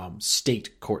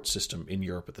state court system in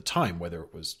Europe at the time, whether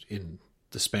it was in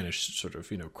the Spanish sort of,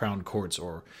 crown courts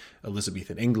or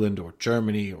Elizabethan England or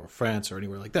Germany or France or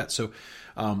anywhere like that. So,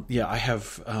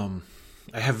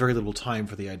 I have very little time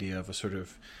for the idea of a sort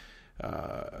of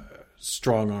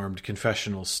strong-armed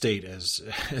confessional state as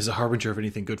a harbinger of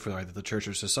anything good for either the church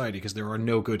or society, because there are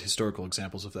no good historical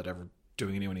examples of that ever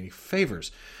doing anyone any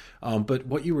favors. But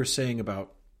what you were saying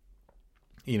about,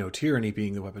 tyranny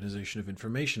being the weaponization of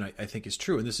information, I think is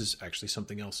true. And this is actually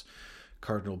something else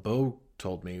Cardinal Beau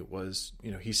told me was, we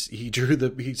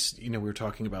were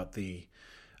talking about the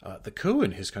coup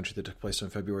in his country that took place on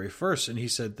February 1st. And he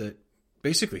said that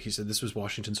basically, this was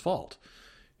Washington's fault.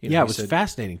 It was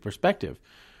fascinating perspective.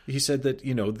 He said that,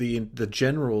 the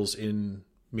generals in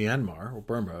Myanmar, or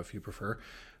Burma, if you prefer,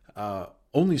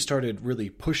 only started really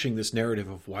pushing this narrative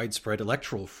of widespread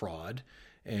electoral fraud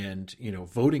and,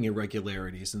 voting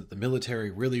irregularities, and that the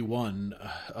military really won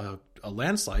a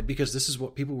landslide because this is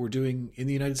what people were doing in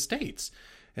the United States.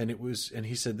 And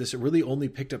he said this, it really only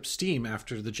picked up steam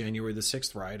after the January the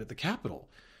 6th riot at the Capitol.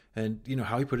 And,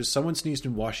 how he put it, someone sneezed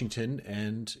in Washington,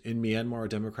 and in Myanmar, a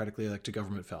democratically elected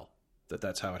government fell.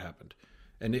 That's how it happened.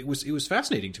 And it was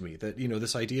fascinating to me that,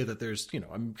 this idea that there's,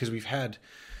 because we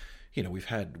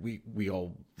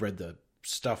all read the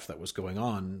stuff that was going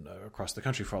on across the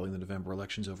country following the November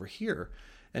elections over here.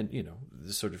 And,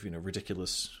 this sort of,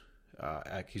 ridiculous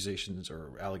accusations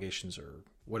or allegations or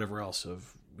whatever else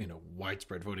of,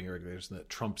 widespread voting irregularities, and that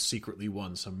Trump secretly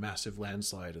won some massive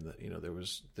landslide, and that,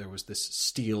 there was this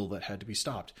steal that had to be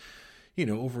stopped.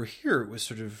 Over here, it was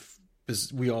sort of,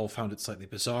 we all found it slightly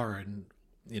bizarre and,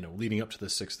 leading up to the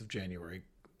 6th of January,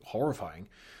 horrifying.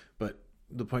 But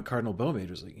the point Cardinal Bowe made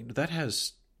was like, that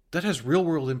has real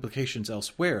world implications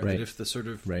elsewhere. Right. That if the sort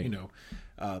of,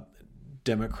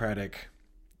 democratic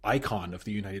icon of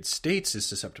the United States is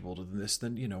susceptible to this,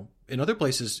 then, in other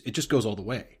places, it just goes all the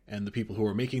way. And the people who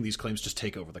are making these claims just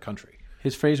take over the country.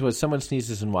 His phrase was, someone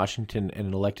sneezes in Washington and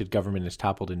an elected government is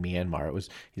toppled in Myanmar.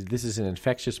 This is an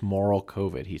infectious moral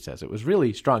COVID, he says. It was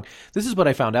really strong. This is what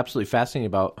I found absolutely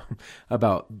fascinating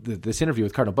about this interview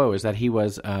with Cardinal Bowe, is that he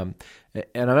was, and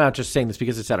I'm not just saying this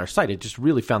because it's at our site, I just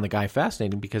really found the guy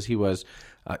fascinating because he was,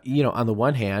 on the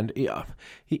one hand, he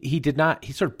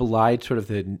sort of belied sort of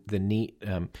the neat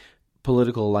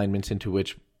political alignments into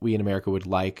which we in America would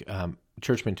like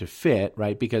churchmen to fit,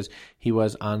 right? Because he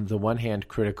was on the one hand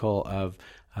critical of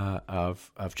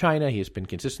China. He has been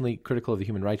consistently critical of the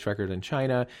human rights record in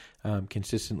China,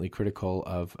 consistently critical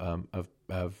of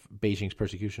Beijing's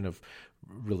persecution of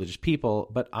religious people.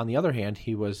 But on the other hand,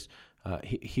 he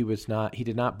did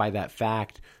not by that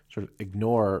fact sort of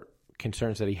ignore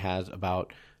concerns that he has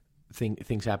about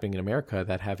things happening in America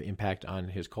that have impact on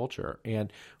his culture.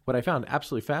 And what I found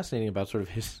absolutely fascinating about sort of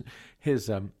his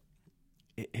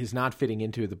not fitting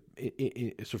into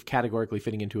sort of categorically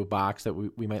fitting into a box that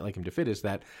we might like him to fit is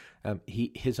that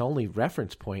his only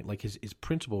reference point, like his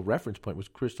principal reference point, was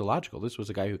Christological. This was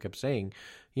a guy who kept saying,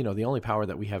 the only power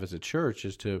that we have as a church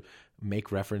is to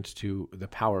make reference to the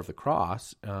power of the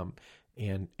cross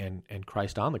and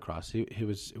Christ on the cross. It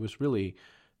was really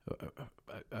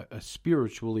a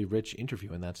spiritually rich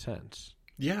interview in that sense.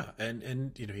 Yeah,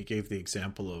 and he gave the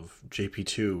example of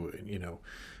JP2,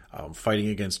 fighting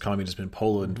against communism in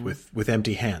Poland with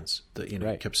empty hands. That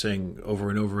Right. kept saying over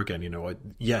and over again.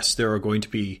 Yes, there are going to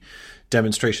be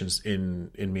demonstrations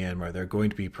in Myanmar. There are going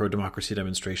to be pro-democracy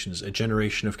demonstrations. A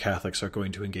generation of Catholics are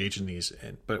going to engage in these.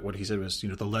 But what he said was,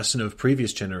 the lesson of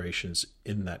previous generations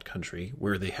in that country,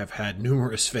 where they have had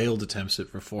numerous failed attempts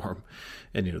at reform,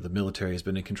 and the military has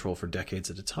been in control for decades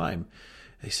at a time.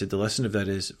 He said the lesson of that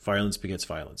is violence begets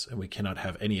violence, and we cannot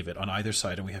have any of it on either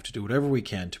side, and we have to do whatever we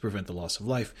can to prevent the loss of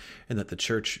life, and that the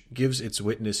church gives its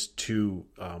witness to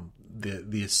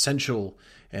the essential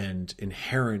and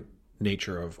inherent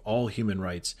nature of all human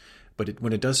rights. But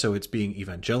when it does so, it's being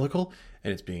evangelical,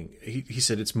 and it's being, he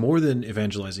said, it's more than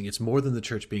evangelizing. It's more than the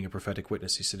church being a prophetic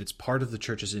witness. He said it's part of the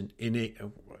church's innate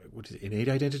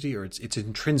identity, or its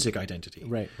intrinsic identity.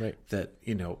 Right. That,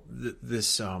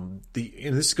 this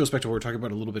goes back to what we're talking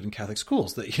about a little bit in Catholic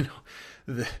schools, that,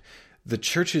 the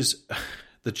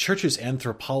church's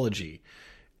anthropology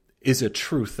is a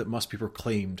truth that must be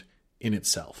proclaimed in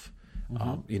itself.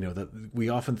 That we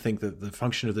often think that the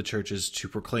function of the church is to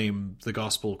proclaim the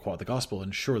gospel, qua the gospel,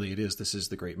 and surely it is. This is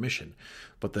the great mission,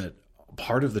 but that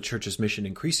part of the church's mission,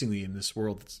 increasingly in this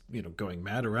world that's going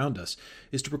mad around us,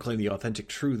 is to proclaim the authentic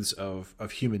truths of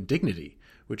human dignity,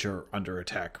 which are under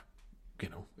attack,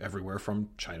 everywhere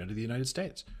from China to the United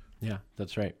States. Yeah,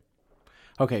 that's right.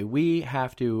 Okay, we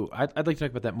have to. I'd like to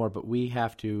talk about that more, but we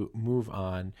have to move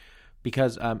on.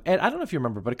 Because, Ed, I don't know if you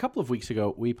remember, but a couple of weeks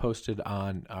ago, we posted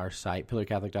on our site,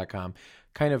 pillarcatholic.com,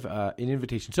 kind of an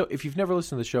invitation. So if you've never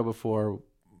listened to the show before,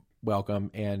 welcome.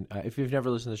 And if you've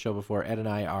never listened to the show before, Ed and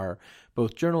I are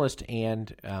both journalists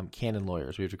and canon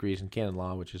lawyers. We have degrees in canon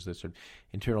law, which is the sort of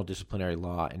internal disciplinary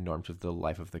law and norms of the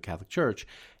life of the Catholic Church.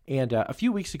 And a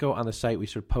few weeks ago on the site, we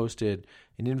sort of posted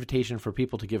an invitation for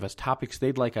people to give us topics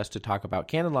they'd like us to talk about,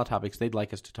 canon law topics they'd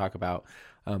like us to talk about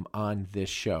on this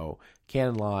show,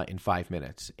 canon law in 5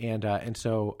 minutes. And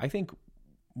so I think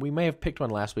we may have picked one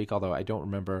last week, although I don't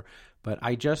remember. But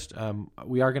I just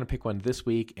we are going to pick one this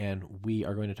week, and we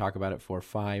are going to talk about it for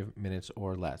 5 minutes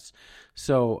or less.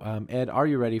 So, Ed, are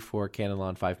you ready for canon law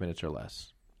in 5 minutes or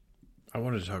less? I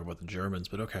wanted to talk about the Germans,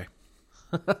 but okay.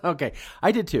 Okay,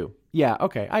 I did too. Yeah,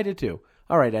 okay, I did too.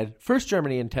 All right, Ed. First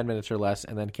Germany in 10 minutes or less,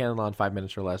 and then canon law in 5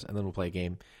 minutes or less, and then we'll play a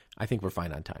game. I think we're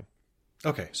fine on time.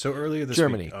 Okay, so earlier this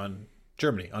week on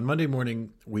Germany, on Monday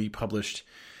morning, we published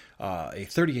a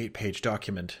 38-page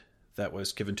document that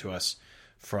was given to us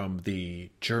from the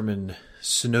German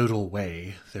synodal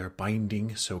way, their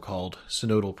binding so-called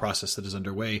synodal process that is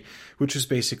underway, which is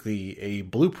basically a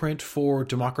blueprint for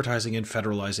democratizing and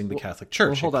federalizing the Catholic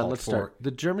Church. Well, hold on, let's start.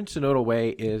 The German synodal way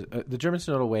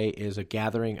is a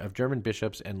gathering of German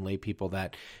bishops and lay people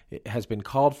that has been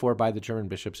called for by the German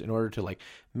bishops in order to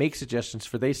make suggestions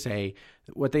for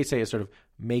what they say is sort of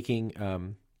making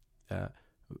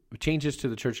changes to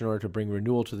the church in order to bring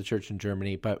renewal to the church in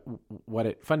Germany. But what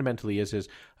it fundamentally is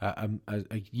a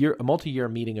multi-year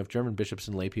meeting of German bishops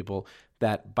and lay people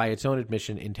that, by its own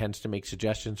admission, intends to make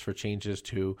suggestions for changes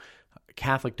to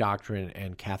Catholic doctrine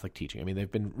and Catholic teaching. I mean,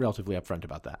 they've been relatively upfront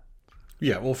about that.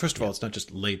 Yeah, well, first of all, it's not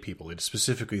just lay people. It's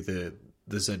specifically the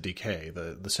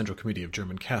ZDK, the Central Committee of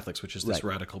German Catholics, which is this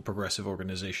radical progressive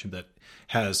organization that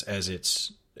has as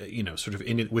its, sort of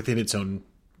within its own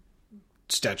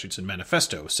statutes and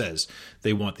manifesto says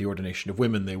they want the ordination of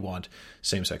women, they want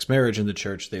same-sex marriage in the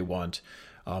church, they want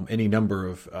any number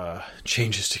of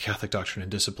changes to Catholic doctrine and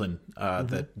discipline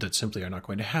that simply are not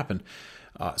going to happen.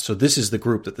 So this is the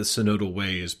group that the synodal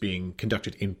way is being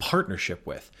conducted in partnership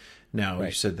with. Now,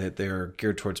 you said that they're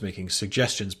geared towards making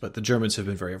suggestions, but the Germans have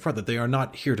been very upfront that they are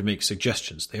not here to make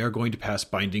suggestions. They are going to pass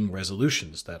binding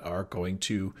resolutions that are going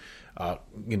to,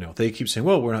 they keep saying,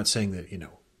 well, we're not saying that,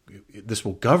 this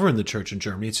will govern the church in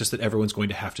Germany. It's just that everyone's going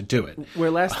to have to do it.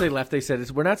 Where last they left, they said,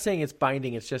 we're not saying it's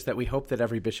binding. It's just that we hope that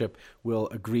every bishop will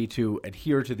agree to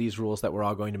adhere to these rules that we're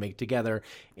all going to make together.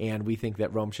 And we think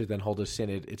that Rome should then hold a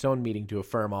synod, its own meeting, to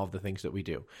affirm all of the things that we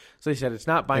do. So they said it's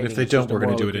not binding. And if they don't, we're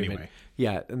going to do it anyway.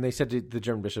 Yeah. And they said to the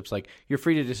German bishops, you're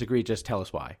free to disagree. Just tell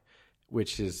us why,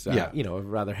 which is, a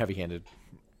rather heavy-handed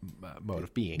mode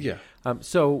of being. Yeah.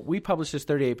 So we published this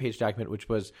 38-page document, which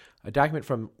was a document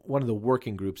from one of the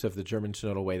working groups of the German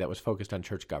Synodal Way that was focused on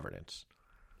church governance.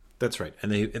 That's right.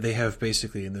 And they have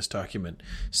basically in this document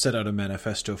set out a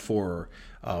manifesto for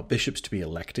bishops to be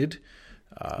elected.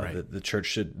 The church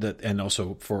should, and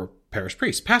also for parish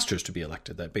priests, pastors to be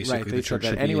elected. That basically the church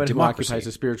should be a democracy. Anyone who occupies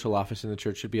a spiritual office in the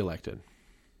church should be elected.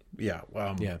 Yeah,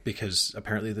 because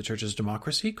apparently the church is a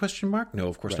democracy, ? No,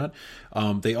 of course not.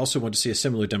 They also want to see a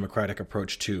similar democratic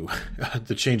approach to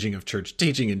the changing of church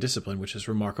teaching and discipline, which is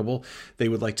remarkable. They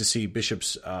would like to see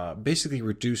bishops basically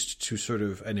reduced to sort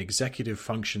of an executive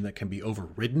function that can be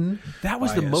overridden. That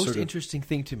was the most interesting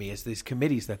thing to me, is these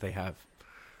committees that they have.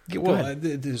 Yeah, well,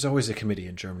 there's always a committee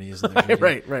in Germany, isn't there?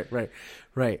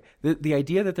 Right. The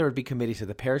idea that there would be committees at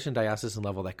the parish and diocesan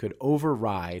level that could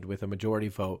override with a majority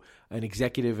vote an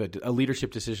executive, a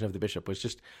leadership decision of the bishop was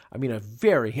just,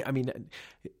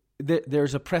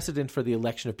 there's a precedent for the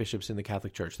election of bishops in the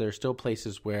Catholic Church. There are still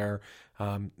places where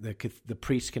the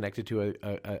priests connected to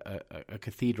a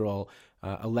cathedral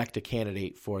elect a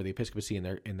candidate for the episcopacy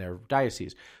in their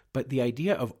diocese. But the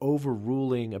idea of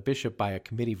overruling a bishop by a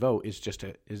committee vote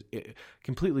it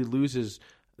completely loses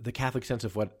the Catholic sense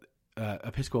of what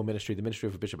episcopal ministry, the ministry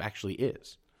of a bishop, actually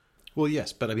is. Well,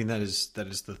 yes, but I mean that is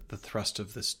the thrust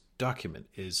of this document.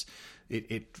 Is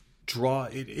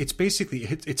it's basically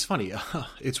it's funny.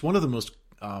 It's one of the most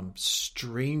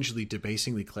strangely,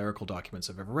 debasingly clerical documents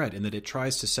I've ever read, in that it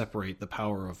tries to separate the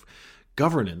power of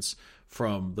governance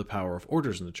from the power of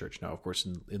orders in the church. Now, of course,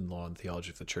 in law and theology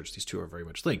of the church, these two are very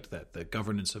much linked, that the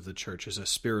governance of the church is a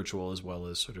spiritual as well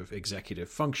as sort of executive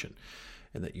function,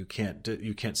 and that you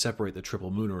can't separate the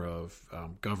triple munera of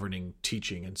governing,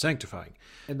 teaching, and sanctifying.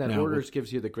 And that orders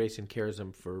gives you the grace and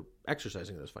charism for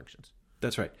exercising those functions.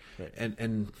 That's right.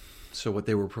 And so what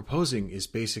they were proposing is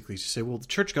basically to say, well, the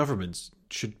church governments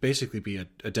should basically be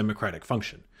a democratic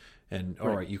function. And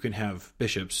all right, you can have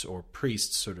bishops or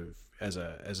priests sort of as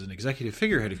an executive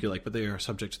figurehead, if you like, but they are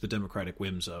subject to the democratic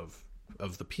whims of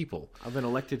the people. Of an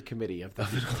elected committee.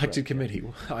 Committee.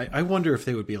 I wonder if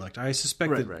they would be elected. I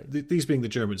suspect that these being the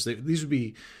Germans, these would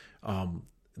be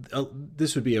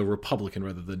this would be a Republican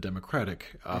rather than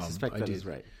Democratic. I suspect that is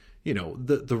right.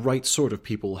 The right sort of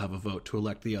people have a vote to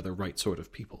elect the other right sort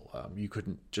of people. You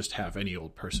couldn't just have any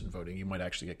old person voting. You might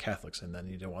actually get Catholics, and then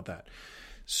you don't want that.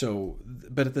 So,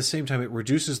 but at the same time, it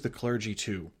reduces the clergy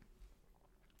to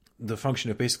the function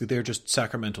of basically they're just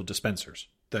sacramental dispensers.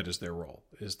 That is their role,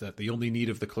 is that the only need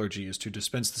of the clergy is to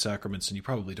dispense the sacraments, and you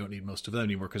probably don't need most of them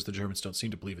anymore because the Germans don't seem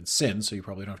to believe in sin, so you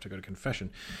probably don't have to go to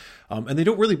confession. And they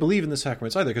don't really believe in the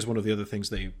sacraments either, because one of the other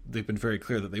things they've been very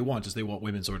clear that they want is they want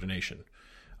women's ordination.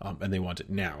 And they want it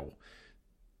now.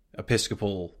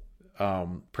 Episcopal,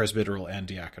 presbyteral, and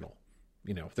diaconal.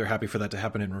 They're happy for that to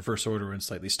happen in reverse order and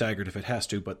slightly staggered if it has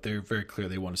to, but they're very clear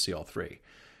they want to see all three.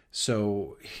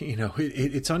 So,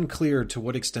 it's unclear to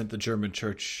what extent the German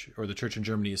church or the church in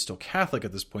Germany is still Catholic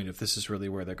at this point, if this is really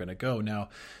where they're going to go. Now,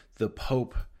 the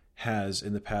Pope has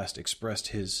in the past expressed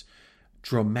his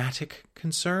dramatic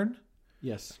concern.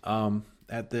 Yes.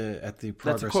 At the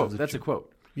progress That's a quote. of the That's a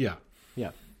quote. Yeah.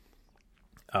 Yeah.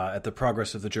 At the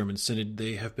progress of the German Synod,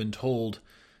 they have been told,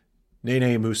 nay,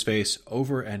 nay, Mooseface,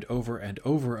 over and over and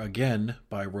over again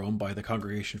by Rome, by the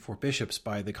Congregation for Bishops,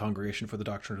 by the Congregation for the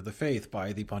Doctrine of the Faith,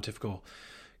 by the Pontifical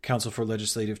Council for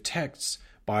Legislative Texts,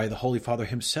 by the Holy Father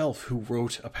himself, who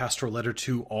wrote a pastoral letter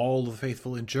to all the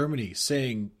faithful in Germany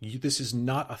saying, this is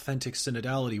not authentic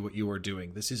synodality, what you are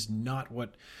doing. This is not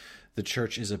what the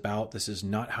church is about. This is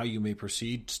not how you may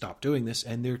proceed. Stop doing this.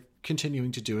 And they're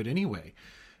continuing to do it anyway.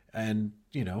 And,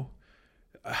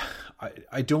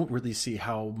 I don't really see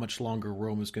how much longer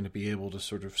Rome is going to be able to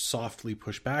sort of softly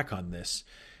push back on this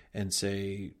and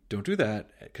say, don't do that,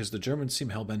 because the Germans seem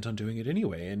hell-bent on doing it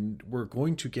anyway. And we're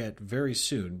going to get very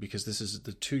soon, because this is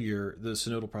the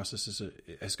synodal process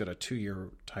has got a 2-year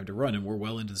time to run, and we're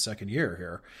well into the second year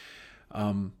here.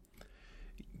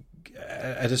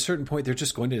 At a certain point, they're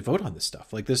just going to vote on this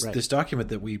stuff. Like this, this document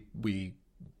that we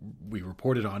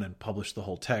reported on and published the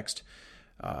whole text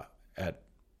at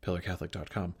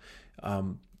pillarcatholic.com.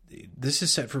 This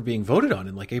is set for being voted on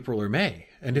in like April or May.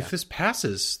 And if this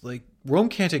passes, like Rome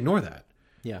can't ignore that.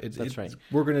 Yeah, that's right.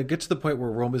 We're going to get to the point where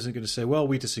Rome isn't going to say, well,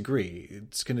 we disagree.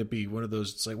 It's going to be one of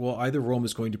those, it's like, well, either Rome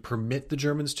is going to permit the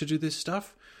Germans to do this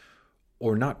stuff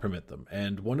or not permit them.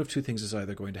 And one of two things is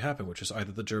either going to happen, which is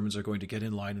either the Germans are going to get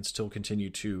in line and still continue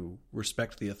to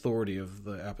respect the authority of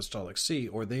the Apostolic See,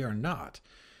 or they are not.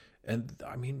 And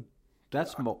I mean,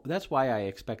 that's why I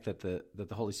expect that the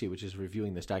Holy See, which is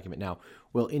reviewing this document now,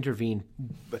 will intervene.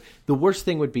 The worst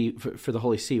thing would be for the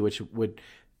Holy See, which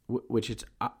it's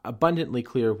abundantly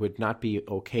clear would not be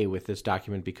okay with this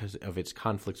document because of its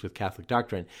conflicts with Catholic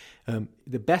doctrine.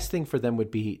 The best thing for them would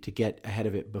be to get ahead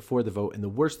of it before the vote, and the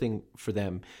worst thing for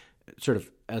them, sort of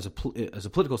as a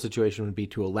political situation, would be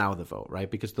to allow the vote,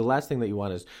 right? Because the last thing that you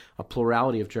want is a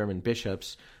plurality of German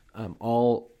bishops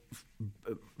all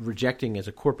rejecting as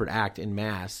a corporate act in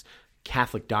mass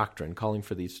Catholic doctrine, calling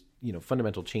for these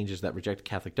fundamental changes that reject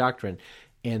Catholic doctrine,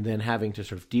 and then having to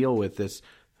sort of deal with this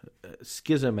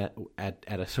schism at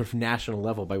a sort of national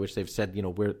level by which they've said,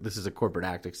 where this is a corporate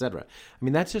act, etc. I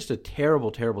mean, that's just a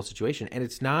terrible, terrible situation. And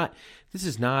this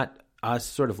is not us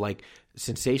sort of like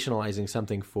sensationalizing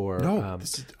something for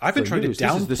I've been trying to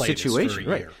downplay the situation, this for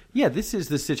a right? year. Yeah, this is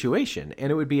the situation,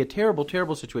 and it would be a terrible,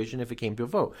 terrible situation if it came to a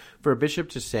vote for a bishop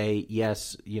to say,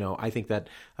 yes, I think that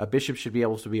a bishop should be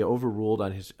able to be overruled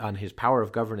on his power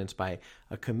of governance by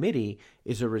a committee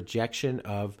is a rejection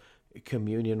of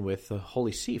communion with the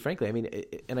Holy See. Frankly, I mean,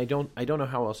 and I don't know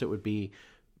how else it would be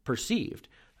perceived.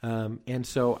 And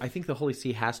so I think the Holy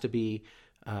See has to be.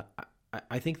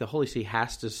 I think the Holy See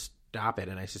has to stop it,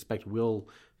 and I suspect will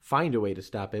find a way to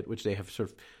stop it, which they have sort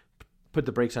of put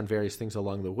the brakes on various things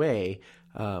along the way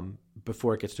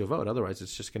before it gets to a vote. Otherwise,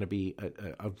 it's just going to be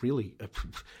a really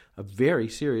very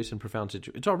serious and profound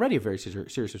situation. It's already a very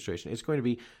serious situation. It's going to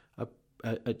be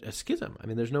a schism. I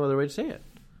mean, there's no other way to say it.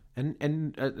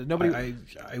 And nobody.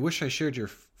 I wish I shared your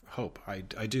hope. I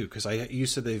do, because you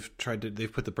said they've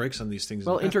put the brakes on these things.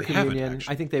 Well, intercommunion,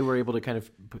 I think they were able to kind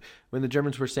of, when the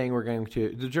Germans were saying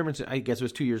the Germans, I guess it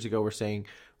was 2 years ago, were saying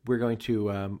we're going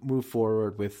to move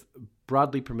forward with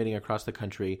broadly permitting across the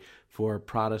country for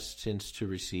Protestants to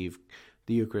receive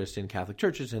the Eucharist in Catholic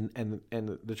churches, and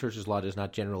the church's law does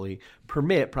not generally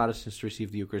permit Protestants to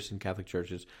receive the Eucharist in Catholic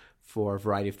churches for a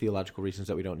variety of theological reasons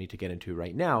that we don't need to get into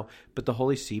right now. But the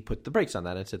Holy See put the brakes on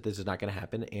that and said this is not going to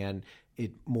happen, and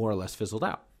it more or less fizzled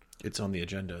out. It's on the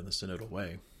agenda in the synodal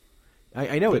way.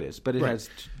 I know it is, but it has.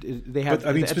 They have. But,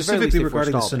 I mean, specifically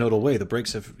regarding the synodal way, the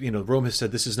brakes have. Rome has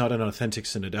said this is not an authentic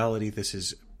synodality. This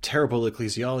is terrible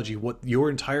ecclesiology. What your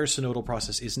entire synodal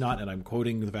process is not, and I'm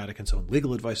quoting the Vatican's own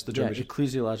legal advice to the German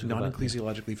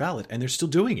non-ecclesiologically valid, and they're still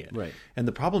doing it. Right. And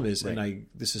the problem is, and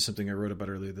this is something I wrote about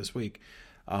earlier this week.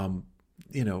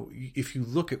 If you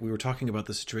look at, we were talking about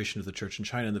the situation of the Church in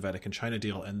China and the Vatican-China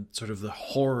deal, and sort of the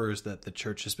horrors that the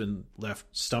Church has been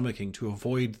left stomaching to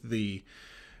avoid the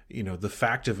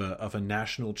fact of a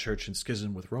national church in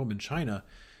schism with Rome and China.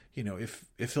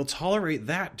 If they'll tolerate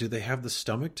that, do they have the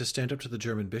stomach to stand up to the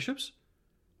German bishops?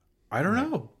 I don't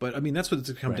know, but I mean that's what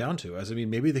it's come down to.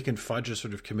 Maybe they can fudge a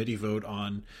sort of committee vote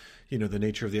on, the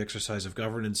nature of the exercise of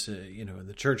governance, in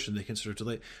the church, and they can sort of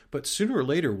delay. But sooner or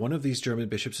later, one of these German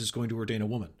bishops is going to ordain a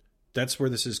woman. That's where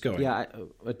this is going. Yeah,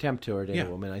 attempt to ordain a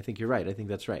woman. I think you're right. I think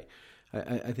that's right.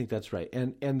 I think that's right.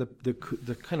 And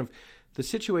the kind of the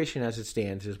situation as it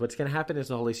stands is what's going to happen is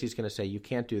the Holy See is going to say you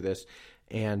can't do this,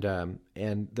 and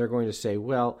they're going to say,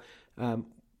 well,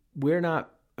 we're not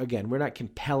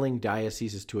compelling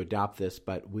dioceses to adopt this,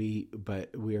 but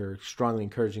we're strongly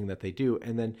encouraging that they do.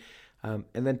 And then And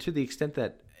then to the extent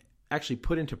that actually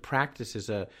put into practice is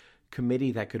a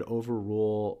committee that could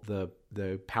overrule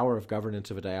the power of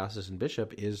governance of a diocesan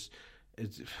bishop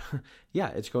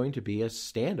it's going to be a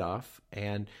standoff.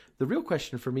 And the real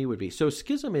question for me would be, so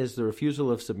schism is the refusal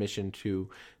of submission to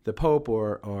the Pope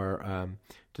or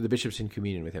to the bishops in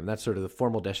communion with him. That's sort of the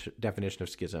formal definition of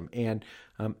schism. And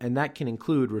that can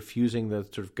include refusing the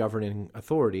sort of governing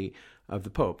authority of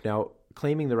the Pope. Now,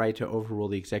 claiming the right to overrule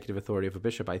the executive authority of a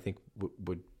bishop, I think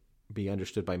would be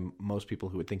understood by most people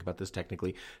who would think about this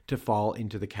technically to fall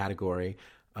into the category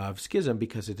of schism,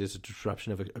 because it is a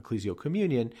disruption of ecclesial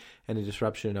communion and a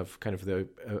disruption of kind of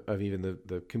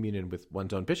the communion with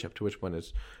one's own bishop, to which one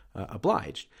is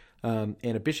obliged. And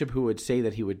a bishop who would say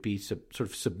that he would be sort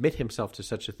of submit himself to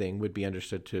such a thing would be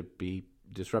understood to be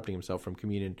disrupting himself from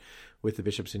communion with the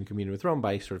bishops in communion with Rome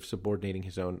by sort of subordinating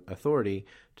his own authority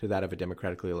to that of a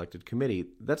democratically elected committee.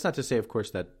 That's not to say, of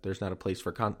course, that there's not a place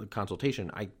for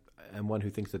consultation. I am one who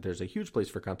thinks that there's a huge place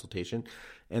for consultation,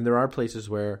 and there are places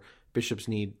where bishops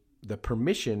need the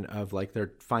permission of like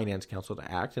their finance council to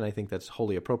act, and I think that's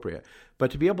wholly appropriate.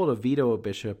 But to be able to veto a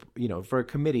bishop, for a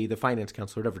committee, the finance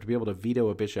council or whatever, to be able to veto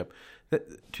a bishop,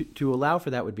 to allow for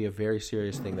that would be a very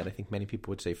serious thing that I think many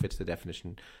people would say fits the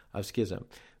definition of schism.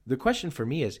 The question for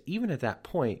me is, even at that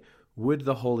point, would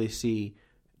the Holy See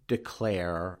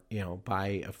declare,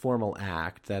 by a formal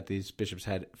act that these bishops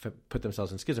had put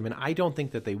themselves in schism? And I don't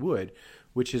think that they would,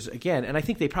 which is, again, and I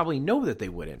think they probably know that they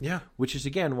wouldn't. Yeah. Which is,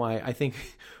 again, why I think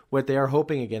what they are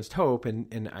hoping against hope,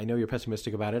 and I know you're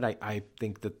pessimistic about it, I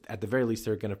think that at the very least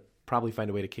they're going to probably find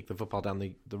a way to kick the football down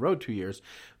the road 2 years.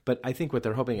 But I think what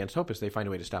they're hoping against hope is they find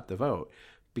a way to stop the vote.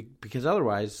 Because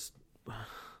otherwise,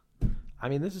 I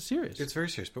mean, this is serious. It's very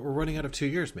serious, but we're running out of 2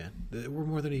 years, man. We're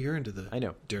more than a year into the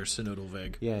Der Synodal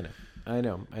Weg. Yeah, I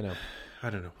know. I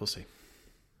don't know. We'll see.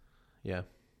 Yeah.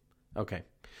 Okay.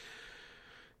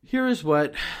 Here is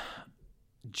what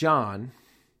John,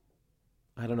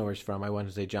 I don't know where he's from. I wanted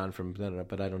to say John from,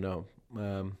 but I don't know.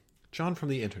 John from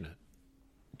the internet.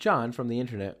 John from the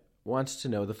internet wants to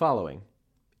know the following.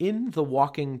 In The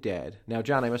Walking Dead. Now,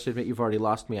 John, I must admit you've already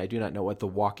lost me. I do not know what The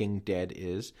Walking Dead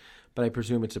is, but I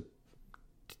presume it's a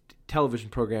television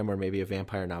program or maybe a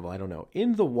vampire novel. I don't know.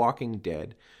 In The Walking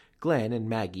Dead, Glenn and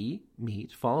Maggie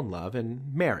meet, fall in love,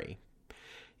 and marry.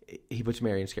 He puts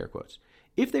marry in scare quotes.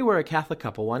 If they were a Catholic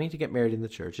couple wanting to get married in the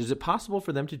church, is it possible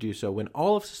for them to do so when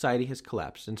all of society has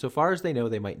collapsed, and so far as they know,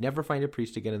 they might never find a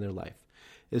priest again in their life?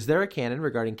 Is there a canon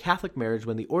regarding Catholic marriage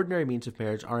when the ordinary means of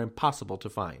marriage are impossible to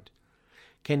find?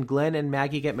 Can Glenn and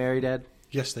Maggie get married, Ed?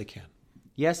 Yes, they can.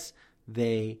 Yes,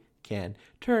 they can.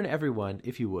 Turn everyone,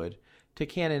 if you would, to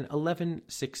Canon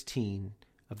 1116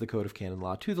 of the Code of Canon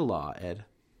Law. To the law, Ed.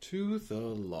 To the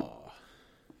law.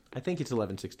 I think it's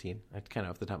 1116. That's kind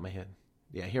of off the top of my head.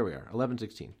 Yeah, here we are.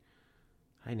 1116.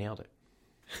 I nailed it.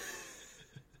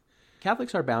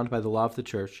 Catholics are bound by the law of the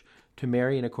Church to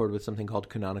marry in accord with something called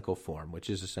canonical form, which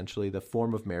is essentially the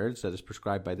form of marriage that is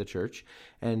prescribed by the Church,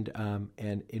 and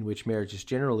in which marriage is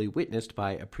generally witnessed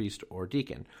by a priest or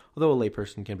deacon, although a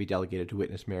layperson can be delegated to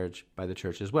witness marriage by the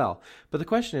Church as well. But the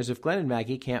question is, if Glenn and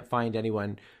Maggie can't find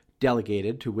anyone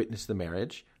delegated to witness the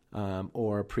marriage,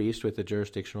 or a priest with the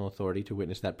jurisdictional authority to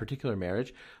witness that particular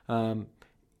marriage,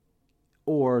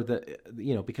 or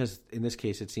because in this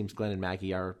case it seems Glenn and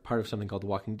Maggie are part of something called The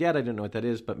Walking Dead. I don't know what that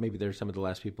is, but maybe they're some of the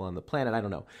last people on the planet. I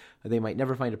don't know. They might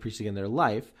never find a priest again in their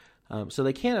life, so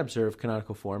they can't observe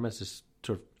canonical form as is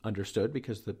sort of understood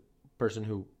because the person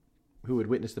who would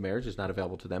witness the marriage is not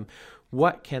available to them.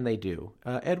 What can they do?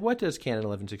 Ed, what does Canon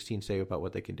 1116 say about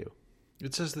what they can do?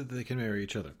 It says that they can marry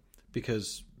each other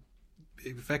because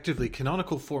effectively,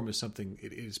 canonical form is something,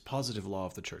 it is positive law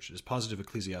of the Church. It is positive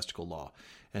ecclesiastical law.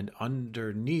 And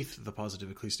underneath the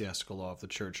positive ecclesiastical law of the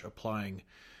Church, applying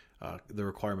the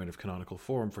requirement of canonical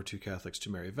form for two Catholics to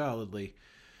marry validly,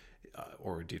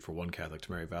 or indeed for one Catholic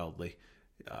to marry validly,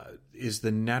 is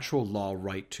the natural law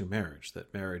right to marriage,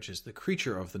 that marriage is the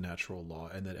creature of the natural law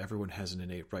and that everyone has an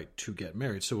innate right to get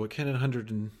married. So what Canon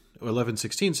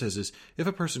 1116 says is, if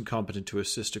a person competent to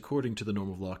assist according to the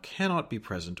norm of law cannot be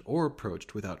present or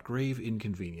approached without grave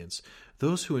inconvenience,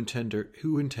 those who intend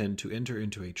to enter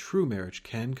into a true marriage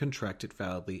can contract it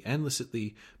validly and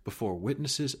licitly before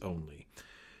witnesses only.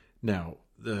 Now,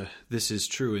 this is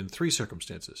true in three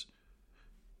circumstances.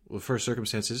 Well, the first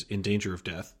circumstance is in danger of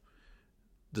death.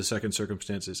 The second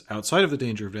circumstance is outside of the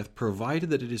danger of death, provided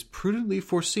that it is prudently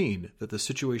foreseen that the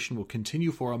situation will continue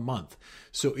for a month.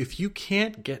 So if you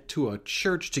can't get to a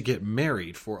church to get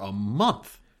married for a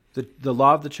month... The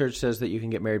law of the Church says that you can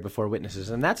get married before witnesses,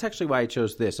 and that's actually why I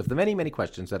chose this. Of the many, many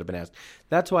questions that have been asked,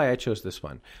 that's why I chose this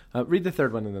one. Read the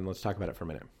third one, and then let's talk about it for a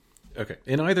minute. Okay.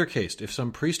 In either case, if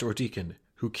some priest or deacon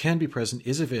who can be present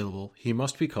is available, he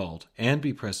must be called and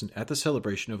be present at the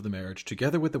celebration of the marriage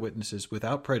together with the witnesses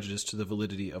without prejudice to the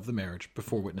validity of the marriage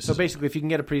before witnesses. So basically, if you can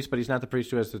get a priest, but he's not the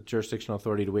priest who has the jurisdictional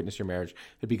authority to witness your marriage,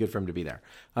 it'd be good for him to be there.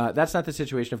 That's not the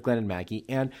situation of Glenn and Maggie.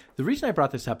 And the reason I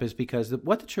brought this up is because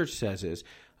what the church says is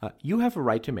you have a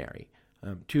right to marry.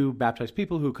 Two baptized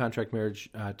people who contract marriage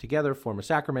together form a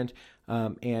sacrament,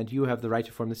 and you have the right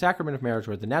to form the sacrament of marriage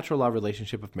or the natural law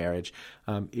relationship of marriage.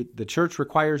 The church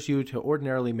requires you to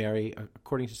ordinarily marry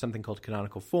according to something called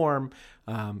canonical form,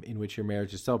 in which your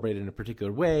marriage is celebrated in a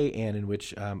particular way and in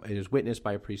which it is witnessed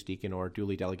by a priest, deacon, or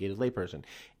duly delegated layperson.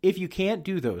 If you can't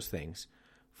do those things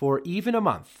for even a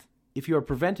month, if you are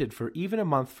prevented for even a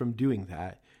month from doing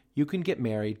that, you can get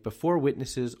married before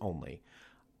witnesses only.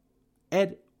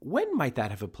 Ed, when might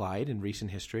that have applied in recent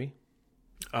history?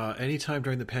 Anytime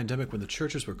during the pandemic when the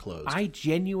churches were closed. I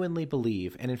genuinely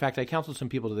believe, and in fact, I counseled some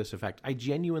people to this effect, I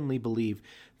genuinely believe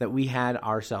that we had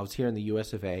ourselves here in the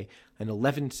US of A an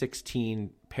 1116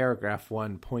 paragraph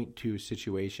 1.2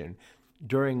 situation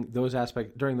during those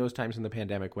times in the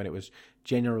pandemic when it was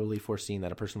generally foreseen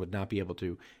that a person would not be able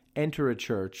to enter a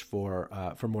church for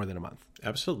more than a month.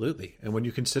 Absolutely. And when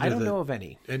you consider I don't know of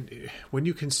any. And when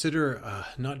you consider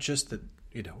not just that,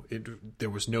 there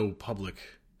was no public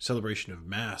celebration of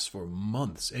Mass for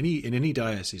months, in any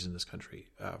diocese in this country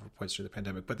for points during the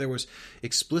pandemic, but there was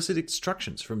explicit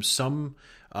instructions from some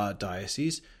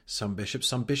dioceses, some bishops,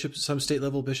 some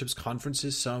state-level bishops'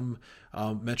 conferences, some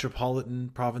metropolitan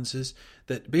provinces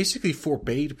that basically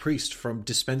forbade priests from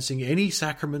dispensing any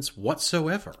sacraments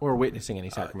whatsoever. Or witnessing any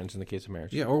sacraments in the case of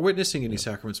marriage. Yeah, or witnessing any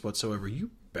sacraments whatsoever.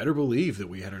 You better believe that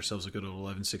we had ourselves a good old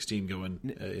 1116 going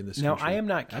in this Now, country. I am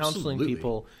not counseling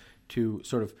people to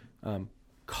sort of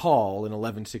call in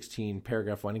 1116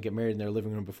 paragraph 1 and get married in their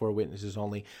living room before witnesses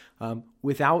only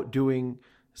without doing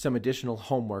some additional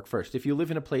homework first. If you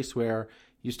live in a place where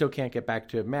you still can't get back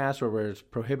to Mass or where it's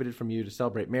prohibited from you to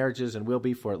celebrate marriages and will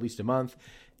be for at least a month,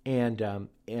 and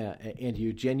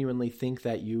you genuinely think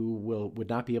that you would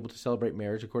not be able to celebrate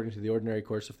marriage according to the ordinary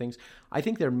course of things, I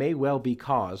think there may well be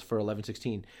cause for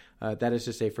 1116. That is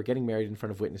to say, for getting married in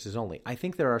front of witnesses only. I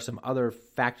think there are some other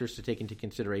factors to take into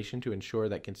consideration to ensure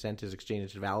that consent is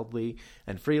exchanged validly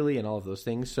and freely and all of those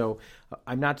things. So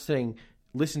I'm not saying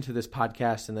listen to this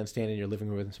podcast and then stand in your living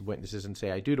room with some witnesses and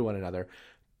say I do to one another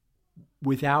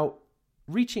without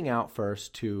reaching out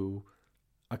first to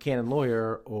a canon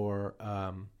lawyer or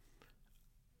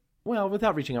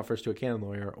without reaching out first to a canon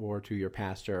lawyer or to your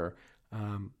pastor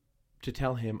to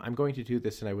tell him, I'm going to do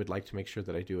this and I would like to make sure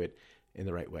that I do it in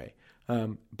the right way.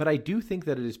 But I do think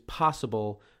that it is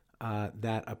possible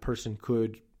that a person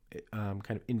could kind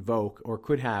of invoke or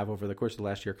could have over the course of the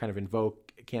last year kind of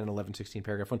invoke Canon 1116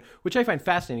 paragraph 1, which I find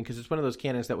fascinating because it's one of those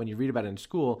canons that when you read about it in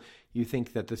school, you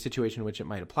think that the situation in which it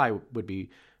might apply would be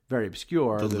very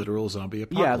obscure. The literal zombie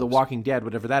apocalypse. Yeah, The Walking Dead,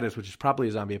 whatever that is, which is probably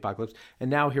a zombie apocalypse.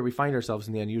 And now here we find ourselves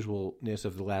in the unusualness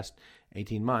of the last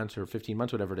 18 months or 15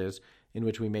 months, whatever it is, in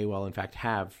which we may well in fact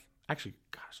have,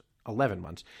 11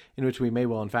 months, in which we may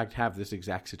well in fact have this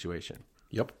exact situation.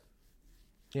 Yep.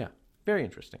 Yeah, very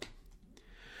interesting.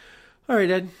 All right,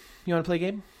 Ed, you want to play a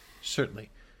game? Certainly.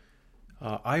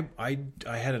 I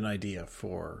had an idea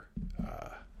for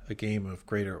a game of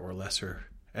greater or lesser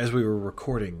as we were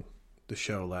recording the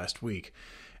show last week,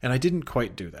 and I didn't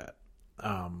quite do that.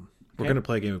 We're going to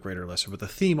play a game of greater or lesser, but the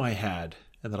theme I had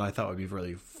and that I thought would be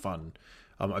really fun,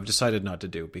 I've decided not to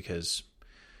do because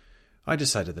I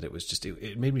decided that it was just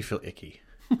it made me feel icky.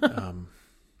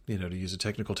 To use a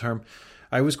technical term.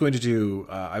 I was going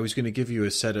to give you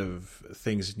a set of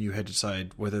things and you had to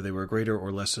decide whether they were greater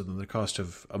or lesser than the cost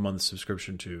of a month's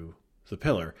subscription to The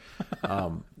Pillar.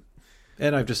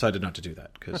 And I've decided not to do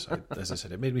that because, as I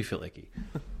said, it made me feel icky.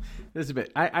 This is a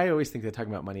bit. I always think that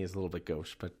talking about money is a little bit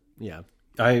gauche, but yeah.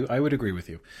 I would agree with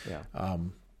you. Yeah.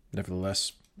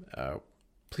 Nevertheless,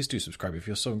 please do subscribe if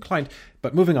you're so inclined.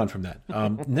 But moving on from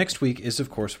that, next week is, of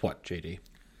course, what, JD?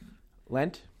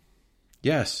 Lent?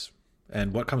 Yes.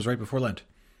 And what comes right before Lent?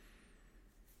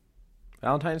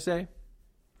 Valentine's Day?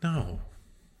 No.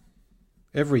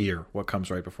 Every year, what comes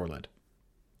right before Lent?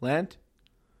 Lent?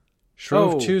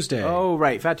 Shrove Tuesday. Oh,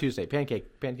 right. Fat Tuesday.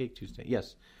 Pancake Tuesday.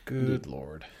 Yes. Good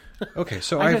Lord. Okay,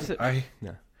 so I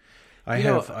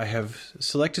have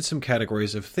selected some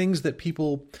categories of things that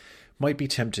people might be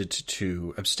tempted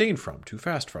to abstain from, to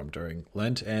fast from during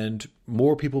Lent, and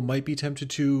more people might be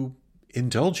tempted to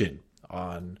indulge in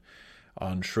on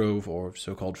Shrove or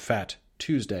so-called Fat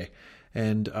Tuesday.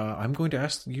 and I'm going to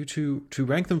ask you to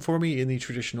rank them for me in the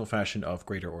traditional fashion of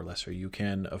greater or lesser. You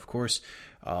can, of course,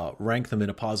 rank them in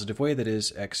a positive way, that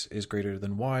is, X is greater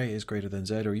than Y is greater than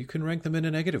Z, or you can rank them in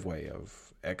a negative way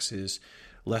of X is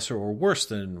lesser or worse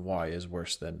than Y is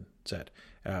worse than Z,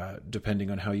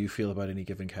 depending on how you feel about any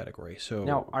given category. So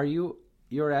now, are you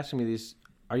asking me these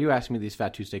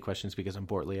Fat Tuesday questions because I'm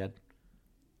Bortley, Ed?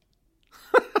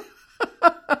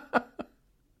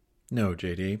 No,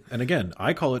 JD. And again,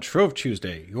 I call it Shrove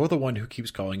Tuesday. You're the one who keeps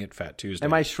calling it Fat Tuesday.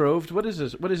 Am I shroved? What is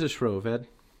this? What is a shrove, Ed?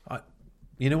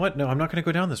 You know what? No, I'm not going to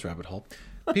go down this rabbit hole.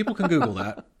 People can Google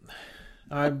that.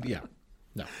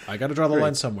 No, I got to draw the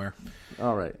line somewhere.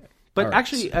 All right. But All right.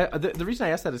 Actually, the reason I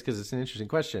asked that is because it's an interesting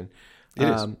question.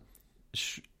 It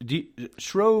is.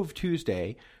 Shrove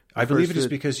Tuesday. I believe it is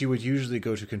because you would usually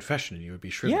go to confession and you would be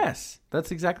shriven. Yes,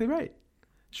 that's exactly right.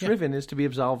 Shriven is to be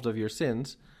absolved of your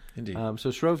sins. Indeed.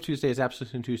 So Shrove Tuesday is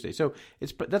Absolution Tuesday. So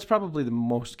that's probably the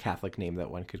most Catholic name that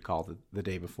one could call the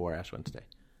day before Ash Wednesday.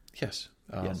 Yes.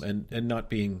 And not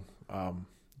being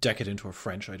decadent or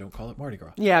French, I don't call it Mardi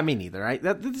Gras. Yeah, me neither.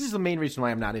 This is the main reason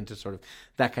why I'm not into sort of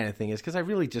that kind of thing, is because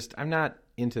I'm not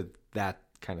into that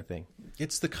kind of thing.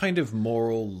 It's the kind of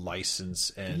moral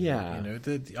license, and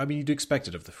you'd expect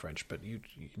it of the French, but you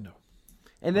know.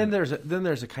 And then there's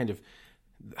a kind of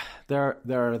there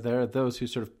are those who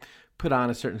sort of put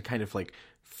on a certain kind of like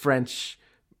French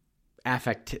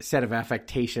set of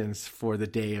affectations for the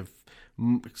day of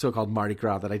so-called Mardi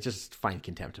Gras that I just find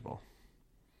contemptible.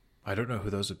 I don't know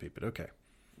who those would be, but okay.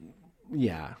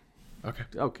 Yeah.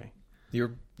 Okay.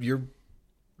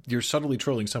 You're subtly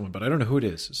trolling someone, but I don't know who it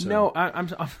is. So. No, I'm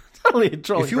subtly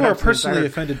trolling. If you are personally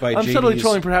offended by I'm JD's... subtly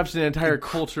trolling perhaps an entire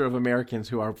culture of Americans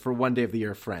who are, for one day of the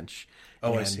year, French.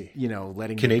 Oh, and, I see.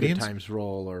 Letting Canadians? the good times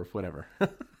roll or whatever.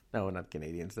 No, not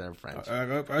Canadians. They're French.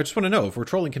 I just want to know. If we're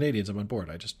trolling Canadians, I'm on board.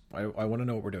 I want to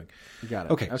know what we're doing. You got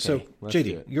it. Okay, so JD,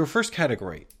 it. your first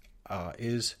category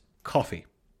is coffee.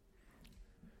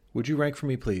 Would you rank for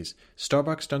me, please,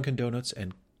 Starbucks, Dunkin' Donuts,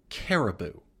 and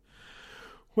Caribou?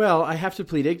 Well, I have to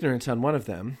plead ignorance on one of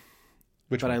them.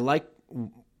 Which but one?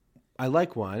 I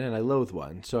like one and I loathe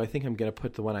one. So I think I'm going to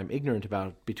put the one I'm ignorant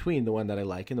about between the one that I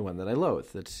like and the one that I loathe.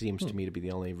 That seems to me to be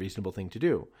the only reasonable thing to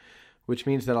do. Which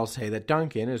means that I'll say that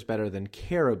Dunkin' is better than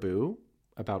Caribou,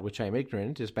 about which I am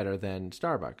ignorant, is better than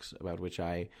Starbucks, about which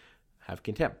I have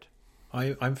contempt.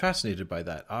 I'm fascinated by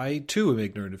that. I, too, am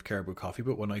ignorant of Caribou coffee,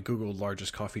 but when I Googled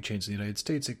largest coffee chains in the United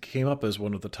States, it came up as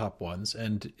one of the top ones.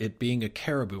 And it being a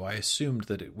Caribou, I assumed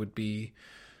that it would be,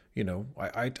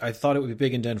 I thought it would be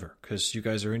big in Denver, because you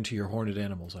guys are into your horned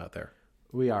animals out there.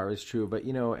 We are, it's true. But,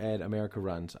 Ed, America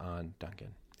runs on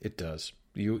Dunkin'. It does.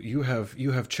 You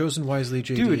have chosen wisely,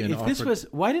 JD. Dude, and if this was,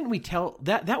 why didn't we tell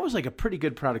that? That was like a pretty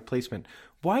good product placement.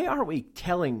 Why aren't we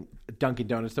telling Dunkin'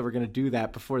 Donuts that we're going to do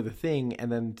that before the thing,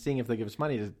 and then seeing if they give us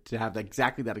money to have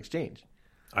exactly that exchange?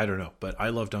 I don't know, but I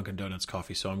love Dunkin' Donuts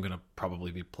coffee, so I'm going to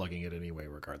probably be plugging it anyway,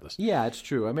 regardless. Yeah, it's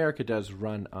true. America does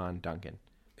run on Dunkin'.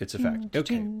 It's a fact.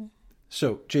 Okay,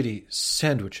 so JD,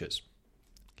 sandwiches.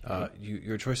 Okay.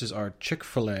 Your choices are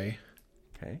Chick-fil-A,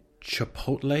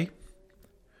 Chipotle,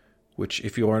 which,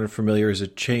 if you aren't familiar, is a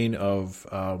chain of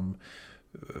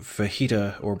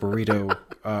fajita or burrito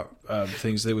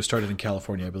things that was started in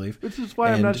California, I believe. Which is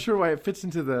why I'm not sure why it fits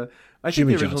into the...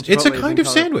 Jimmy John's. It's a kind of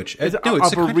sandwich. A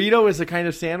burrito is a kind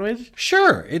of sandwich?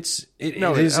 Sure. A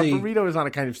burrito is not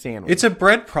a kind of sandwich. It's a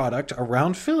bread product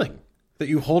around filling that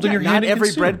you hold in your hand. Not every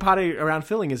consume. bread product around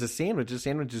filling is a sandwich. A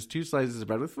sandwich is 2 slices of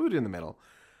bread with food in the middle.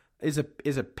 Is a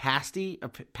pasty,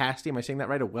 am I saying that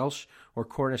right? A Welsh or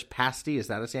Cornish pasty, is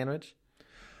that a sandwich?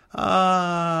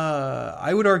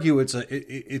 I would argue it's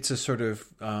a sort of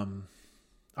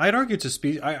I'd argue it's a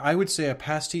species. I would say a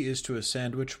pasty is to a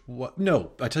sandwich what?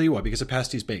 No, I tell you what, because a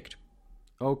pasty is baked.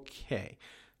 Okay,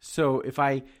 so if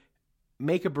I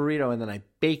make a burrito and then I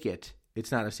bake it,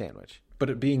 it's not a sandwich. But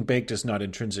it being baked is not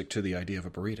intrinsic to the idea of a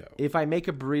burrito. If I make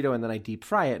a burrito and then I deep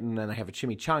fry it and then I have a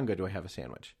chimichanga, do I have a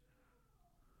sandwich?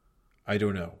 I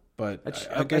don't know, but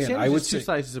again, I would say 2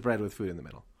 slices of bread with food in the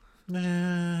middle.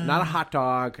 Not a hot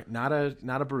dog, not a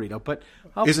burrito, but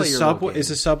I'll play your role game.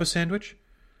 Is a sub a sandwich?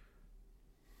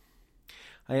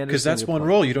 Because that's one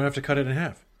roll. You don't have to cut it in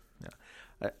half.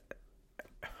 No.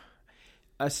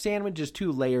 A sandwich is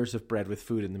 2 layers of bread with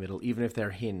food in the middle, even if they're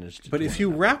hinged. But if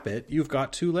you wrap it, you've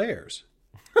got 2 layers.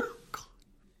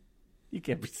 You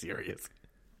can't be serious.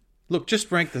 Look,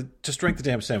 just rank the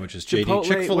damn sandwiches, JD.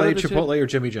 Chick-fil-A, Chipotle, or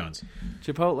Jimmy John's.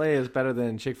 Chipotle is better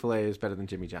than Chick-fil-A is better than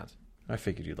Jimmy John's. I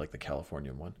figured you'd like the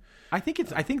Californian one. I think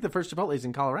the first Chipotle is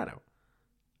in Colorado.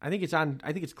 I think it's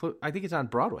on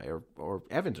Broadway or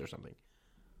Evans or something.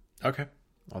 Okay,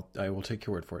 I will take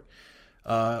your word for it.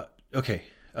 Okay,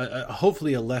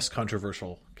 hopefully a less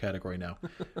controversial category now.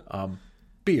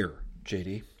 Beer,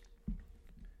 JD.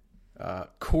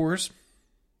 Coors,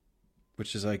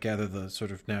 which is, I gather, the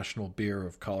sort of national beer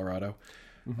of Colorado.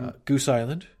 Goose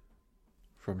Island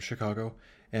from Chicago.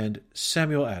 And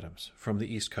Samuel Adams from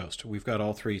the East Coast. We've got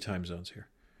all 3 time zones here.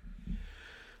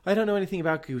 I don't know anything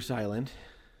about Goose Island.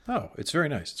 Oh, it's very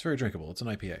nice. It's very drinkable. It's an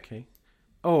IPA. Okay.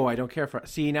 Oh, I don't care for...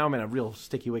 See, now I'm in a real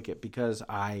sticky wicket because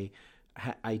I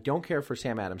don't care for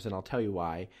Sam Adams, and I'll tell you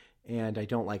why. And I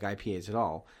don't like IPAs at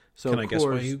all. So Can I guess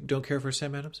why you don't care for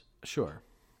Sam Adams? Sure.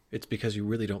 It's because you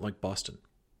really don't like Boston.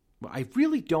 Well, I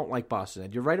really don't like Boston,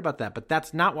 and you're right about that, but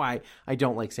that's not why I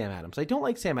don't like Sam Adams. I don't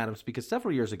like Sam Adams because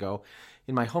several years ago,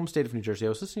 in my home state of New Jersey, I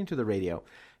was listening to the radio,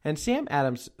 and Sam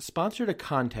Adams sponsored a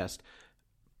contest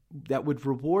that would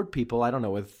reward people, I don't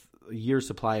know, with a year's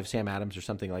supply of Sam Adams or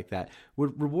something like that,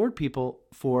 would reward people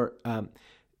for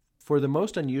the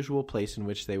most unusual place in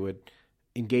which they would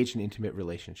engage in intimate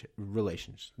relations.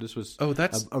 This was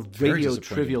that's a radio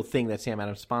trivial thing that Sam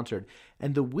Adams sponsored,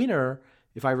 and the winner,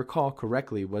 if I recall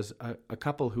correctly, was a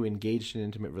couple who engaged in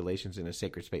intimate relations in a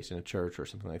sacred space, in a church or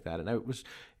something like that. And I was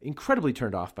incredibly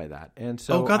turned off by that. And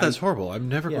so, that's horrible. I'm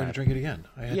never going to drink it again.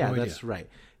 I had no idea. That's right.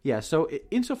 Yeah, so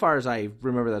insofar as I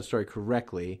remember that story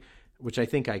correctly, which I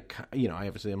think I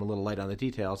obviously am a little light on the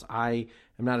details, I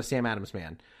am not a Sam Adams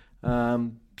man.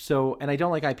 And I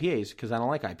don't like IPAs because I don't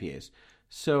like IPAs.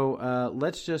 So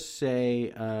let's just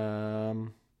say that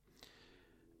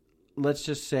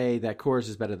Coors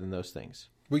is better than those things.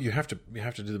 Well, you have to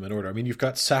do them in order. I mean, you've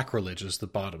got Sacrilege as the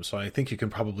bottom, so I think you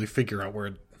can probably figure out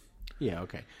where. Yeah,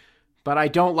 okay, but I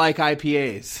don't like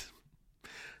IPAs.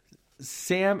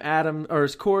 Sam Adams or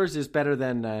Coors is better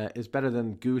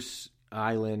than Goose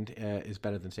Island is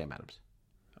better than Sam Adams.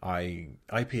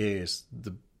 IPA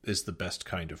is the best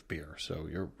kind of beer, so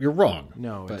you're wrong.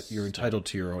 No, but you're entitled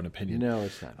to your own opinion. No,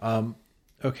 it's not.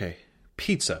 Okay.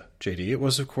 Pizza, JD. It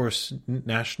was, of course,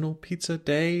 National Pizza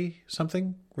Day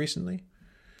something recently.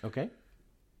 Okay.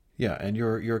 Yeah, and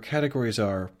your categories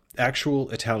are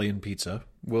actual Italian pizza.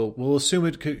 We'll assume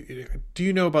it could... Do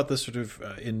you know about this sort of...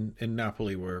 in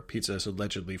Napoli, where pizza is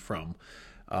allegedly from,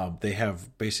 they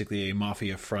have basically a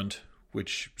mafia front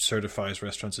which certifies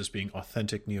restaurants as being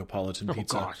authentic Neapolitan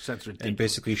pizza. Oh, gosh, that's ridiculous. And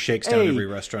basically shakes down every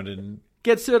restaurant and...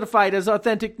 Get certified as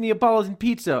authentic Neapolitan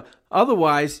pizza.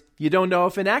 Otherwise, you don't know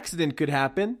if an accident could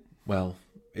happen. Well,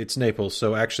 it's Naples,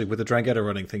 so actually with the Drangheta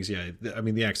running things,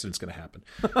 the accident's going to happen.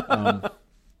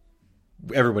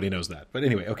 Everybody knows that. But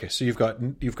anyway, okay, so you've got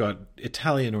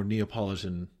Italian or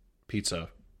Neapolitan pizza,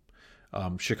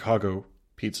 Chicago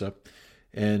pizza,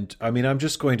 and I mean, I'm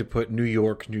just going to put New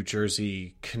York, New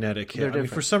Jersey, Connecticut. I mean,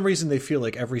 for some reason, they feel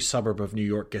like every suburb of New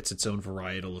York gets its own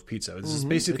varietal of pizza. This is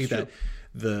basically that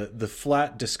the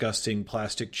flat, disgusting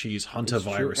plastic cheese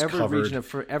hantavirus covered.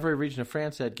 Every region of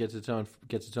France that gets its own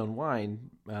wine,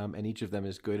 and each of them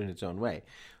is good in its own way.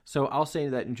 So I'll say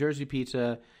that New Jersey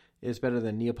pizza is better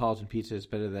than Neapolitan pizza. Is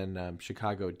better than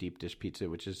Chicago deep dish pizza,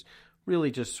 which is really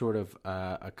just sort of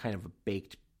a kind of a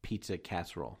baked pizza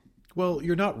casserole. Well,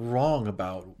 you're not wrong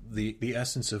about the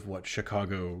essence of what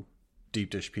Chicago deep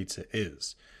dish pizza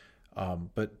is.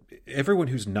 But everyone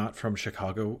who's not from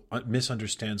Chicago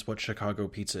misunderstands what Chicago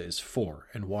pizza is for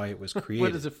and why it was created.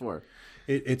 What is it for?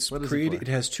 It's created. It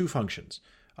has 2 functions.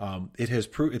 It has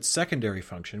its secondary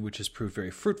function, which has proved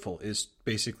very fruitful, is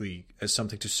basically as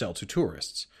something to sell to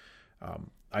tourists.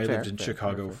 I lived in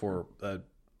Chicago for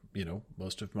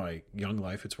most of my young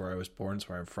life. It's where I was born. It's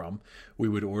where I'm from. We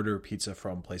would order pizza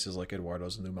from places like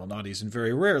Eduardo's and Lou Malnati's, and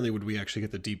very rarely would we actually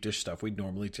get the deep dish stuff. We'd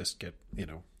normally just get,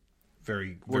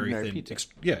 very ordinary thin,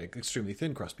 extremely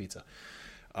thin crust pizza.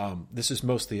 This is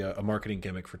mostly a marketing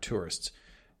gimmick for tourists.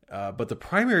 But the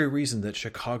primary reason that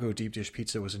Chicago deep dish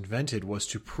pizza was invented was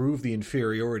to prove the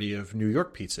inferiority of New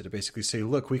York pizza, to basically say,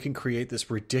 look, we can create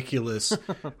this ridiculous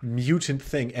mutant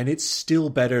thing, and it's still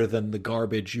better than the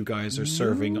garbage you guys are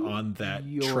serving on that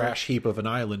trash heap of an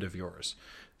island of yours.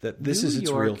 That this is its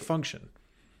real function.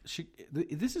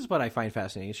 This is what I find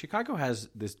fascinating. Chicago has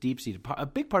this deep-seated... A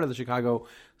big part of the Chicago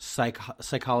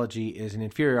psychology is an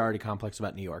inferiority complex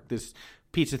about New York. This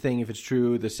pizza thing, if it's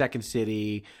true, the second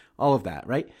city, all of that,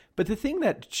 right? But the thing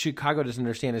that Chicago doesn't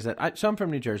understand is that... So I'm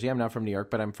from New Jersey. I'm not from New York,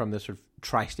 but I'm from this sort of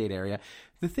tri-state area.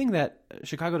 The thing that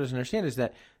Chicago doesn't understand is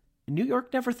that New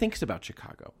York never thinks about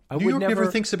Chicago. New York never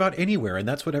thinks about anywhere, and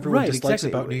that's what everyone dislikes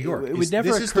about New York. It would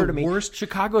never occur to me.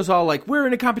 Chicago's all like, we're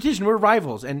in a competition, we're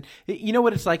rivals. And you know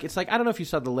what it's like? It's like, I don't know if you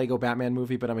saw the Lego Batman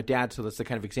movie, but I'm a dad, so that's the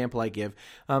kind of example I give.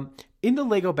 In the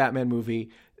Lego Batman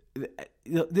movie,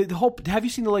 the whole... Have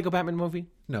you seen the Lego Batman movie?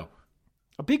 No.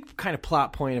 A big kind of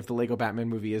plot point of the Lego Batman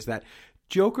movie is that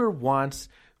Joker wants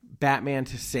Batman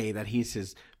to say that he's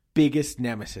his biggest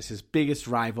nemesis, his biggest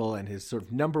rival, and his sort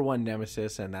of number one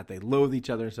nemesis, and that they loathe each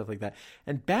other and stuff like that.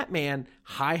 And Batman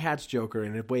hi-hats Joker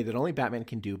in a way that only Batman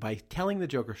can do by telling the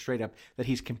Joker straight up that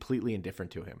he's completely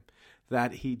indifferent to him,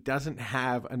 that he doesn't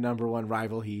have a number one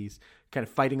rival. He's kind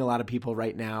of fighting a lot of people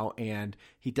right now, and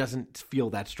he doesn't feel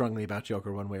that strongly about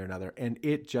Joker one way or another. And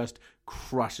it just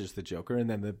crushes the Joker, and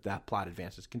then that plot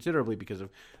advances considerably because of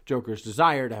Joker's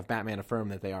desire to have Batman affirm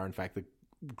that they are, in fact, the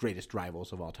greatest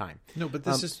rivals of all time. No, but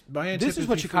this is my antipathy. This is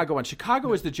what Chicago wants.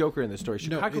 Chicago is the Joker in this story.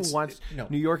 Chicago wants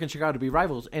New York and Chicago to be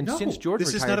rivals, and since Jordan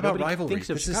this retired, is not about nobody rivalry. thinks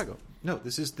of Chicago.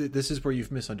 This is where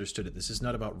you've misunderstood it. This is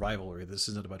not about rivalry. This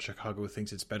is not about Chicago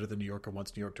thinks it's better than New York or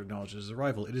wants New York to acknowledge it as a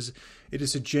rival. It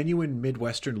is a genuine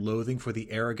Midwestern loathing for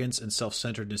the arrogance and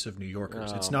self-centeredness of New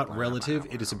Yorkers. It's not relative.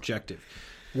 It is objective.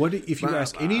 What if you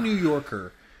ask any New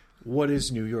Yorker, what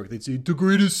is New York? They'd say the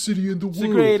greatest city in the world. The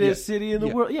greatest city in the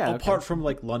world. Yeah. Apart from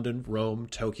like London, Rome,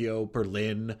 Tokyo,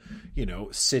 Berlin,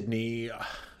 Sydney.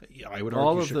 I would argue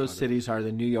all of Chicago. those cities are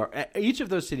the New York. Each of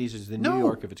those cities is the New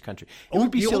York of its country. It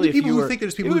would be the silly only if people you who were, think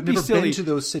there's people who've never been to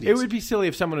those cities. It would be silly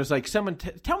if someone was like, tell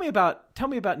me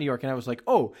about New York, and I was like,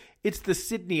 oh, it's the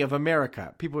Sydney of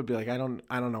America. People would be like, I don't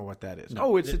know what that is.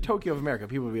 No, it's the Tokyo of America.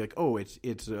 People would be like, oh, it's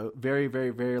a very, very,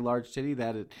 very large city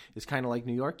that is kind of like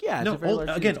New York. Yeah, it's a very large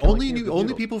city. Again,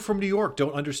 only people from New York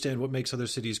don't understand what makes other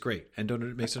cities great, and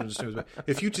don't make them understand what's bad.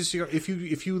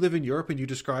 If you live in Europe and you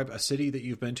describe a city that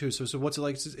you've been to, so what's it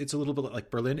like? It's a little bit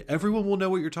like Berlin. Everyone will know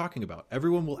what you're talking about.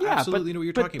 Everyone will absolutely know what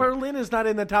you're talking about. But Berlin is not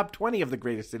in the top 20 of the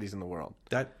greatest cities in the world.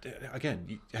 That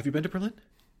again, have you been to Berlin?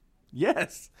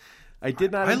 Yes. I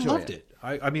did not enjoy it.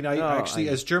 I loved it. I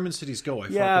as German cities go, I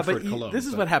far preferred Cologne. This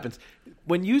is what happens.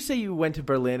 When you say you went to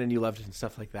Berlin and you loved it and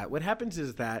stuff like that, what happens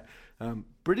is that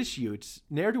British youths,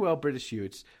 ne'er-do-well British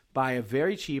youths, buy a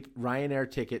very cheap Ryanair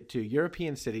ticket to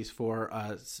European cities for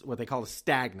what they call a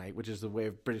stag night, which is the way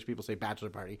British people say bachelor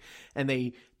party, and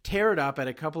they tear it up at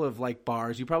a couple of like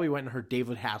bars. You probably went and heard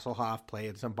David Hasselhoff play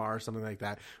at some bar or something like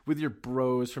that with your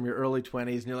bros from your early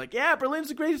 20s, and you're like, yeah, Berlin's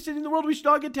the greatest city in the world. We should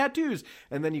all get tattoos.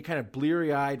 And then you kind of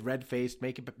bleary-eyed, red-faced,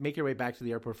 make your way back to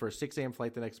the airport for a 6 a.m.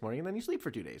 flight the next morning, and then you sleep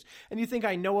for 2 days. And you think,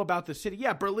 I know about the city.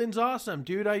 Yeah, Berlin's awesome,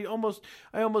 dude. I almost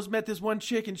met this one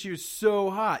chick, and she was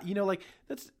so hot.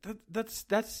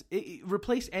 That's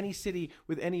replace any city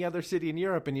with any other city in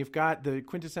Europe, and you've got the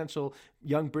quintessential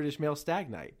young British male stag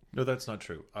night. No, that's not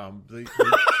true.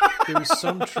 There is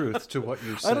some truth to what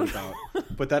you've said about,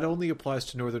 but that only applies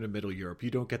to Northern and Middle Europe. You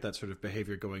don't get that sort of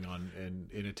behavior going on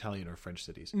in Italian or French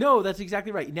cities. No, that's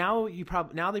exactly right. Now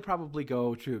they probably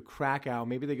go to Krakow.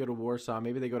 Maybe they go to Warsaw.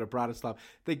 Maybe they go to Bratislava.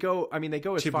 They go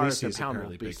as far as their pound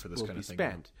will be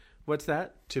spent. What's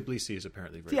that? Tbilisi is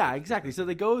apparently very big. Exactly. So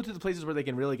they go to the places where they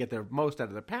can really get their most out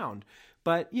of their pound.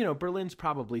 But Berlin's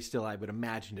probably still, I would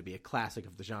imagine, to be a classic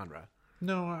of the genre.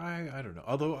 No, I don't know.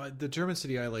 Although the German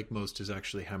city I like most is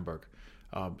actually Hamburg.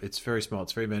 It's very small.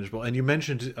 It's very manageable. And you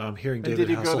mentioned hearing David Hasselhoff. Did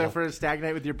you go there for a stag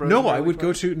night with your brother? No, I would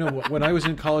go to... No, when I was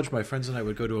in college, my friends and I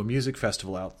would go to a music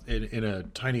festival out in a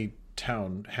tiny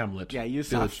town, hamlet. Yeah, you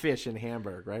saw Fish in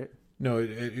Hamburg, right? No,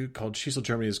 it called Schiesel,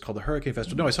 Germany is called the Hurricane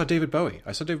Festival. No, I saw David Bowie.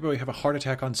 I saw David Bowie have a heart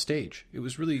attack on stage. It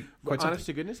was really quite something. Honest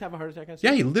to goodness, have a heart attack on stage?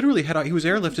 Yeah, he literally he was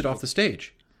airlifted off the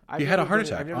stage. He had a heart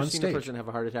attack on stage. I've never seen a person have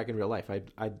a heart attack in real life.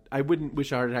 I wouldn't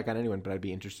wish a heart attack on anyone, but I'd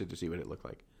be interested to see what it looked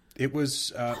like. It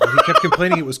was, he kept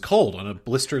complaining it was cold on a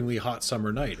blisteringly hot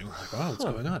summer night. And we're like, oh, what's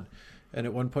going on? And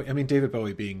at one point, David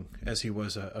Bowie being, as he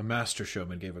was a master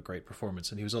showman, gave a great performance.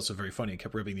 And he was also very funny and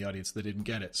kept ribbing the audience that didn't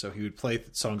get it. So he would play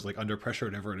songs like Under Pressure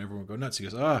and everyone would go nuts. He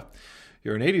goes,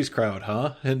 you're an 80s crowd,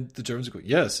 huh? And the Germans would go,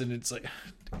 yes. And it's like...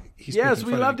 Yes,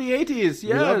 we love the 80s. Yes.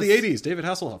 We love the 80s. David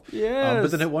Hasselhoff. Yes.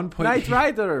 But then at one point... Knight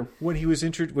Rider. When he was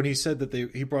when he said that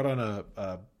he brought on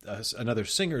another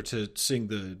singer to sing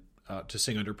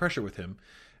Under Pressure with him.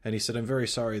 And he said, I'm very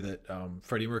sorry that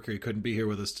Freddie Mercury couldn't be here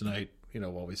with us tonight,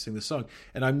 while we sing the song.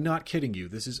 And I'm not kidding you.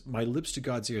 This is my lips to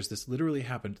God's ears. This literally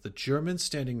happened. The German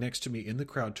standing next to me in the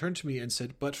crowd turned to me and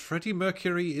said, but Freddie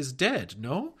Mercury is dead,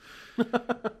 no?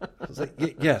 I was like,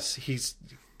 yes, he's...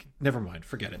 Never mind,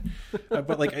 forget it.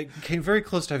 But I came very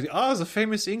close to having, it's a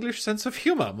famous English sense of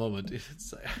humor moment.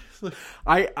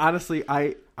 I honestly,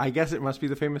 I guess it must be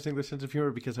the famous English sense of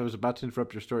humor because I was about to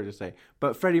interrupt your story to say,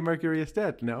 but Freddie Mercury is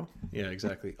dead, no? Yeah,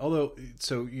 exactly. Although,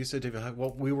 so you said, David,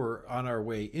 well, we were on our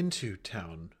way into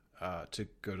town to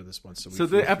go to this one. So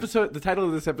the title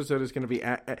of this episode is going to be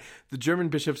the German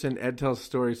bishops and Ed tells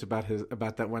stories about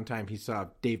that one time he saw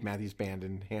Dave Matthews Band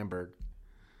in Hamburg.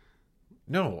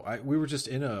 No, we were just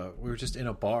in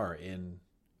a bar in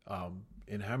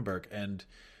Hamburg, and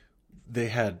they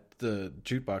had the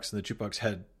jukebox, and the jukebox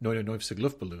had 99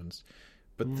 Luftballons,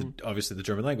 but obviously the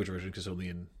German language version, because only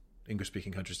in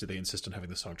English-speaking countries do they insist on having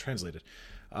the song translated.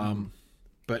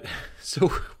 But so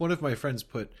one of my friends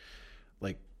put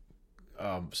like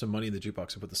some money in the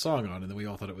jukebox and put the song on, and then we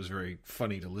all thought it was very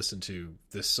funny to listen to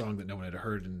this song that no one had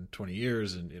heard in 20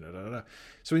 years, and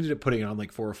so we ended up putting it on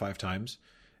like 4 or 5 times,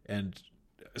 and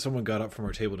someone got up from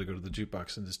our table to go to the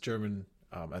jukebox, and this German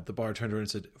at the bar turned around and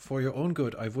said, "For your own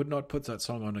good, I would not put that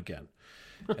song on again."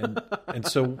 And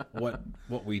so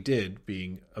what we did,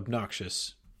 being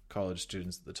obnoxious college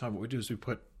students at the time, what we did is we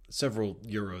put several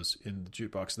euros in the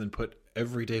jukebox and then put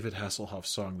every David Hasselhoff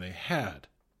song they had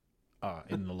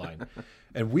in the line.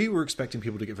 And we were expecting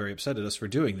people to get very upset at us for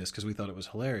doing this because we thought it was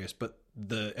hilarious. But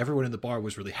everyone in the bar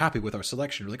was really happy with our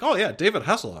selection. We're like, oh yeah, David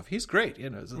Hasselhoff, he's great.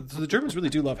 So the Germans really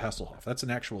do love Hasselhoff. That's an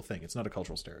actual thing. It's not a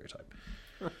cultural stereotype.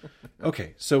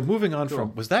 Okay, so moving on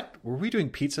from, were we doing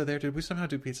pizza there? Did we somehow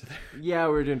do pizza there? Yeah,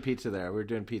 we were doing pizza there.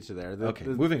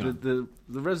 Moving on.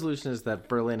 The resolution is that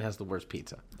Berlin has the worst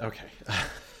pizza. Okay.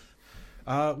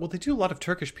 Well, they do a lot of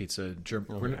Turkish pizza in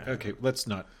Germany. Okay,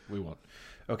 we won't.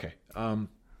 Okay.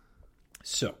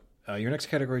 So, your next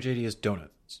category, JD, is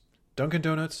donuts. Dunkin'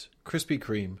 Donuts, Krispy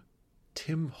Kreme,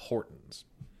 Tim Hortons.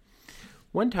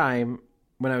 One time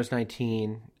when I was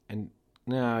 19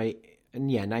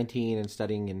 19 and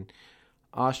studying in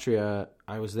Austria,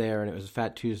 I was there and it was a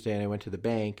Fat Tuesday and I went to the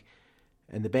bank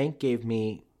and the bank gave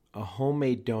me a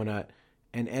homemade donut.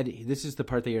 And Eddie, this is the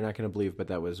part that you're not going to believe, but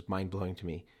that was mind-blowing to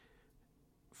me.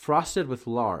 Frosted with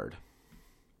lard.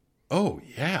 Oh,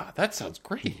 yeah. That sounds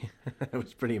great. That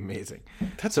was pretty amazing.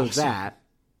 That's so awesome. That.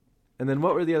 And then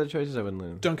what were the other choices? I wouldn't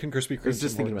know. Dunkin', Krispy Kreme. I was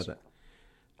just thinking about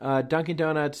that. Dunkin'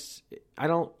 Donuts. I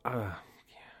don't...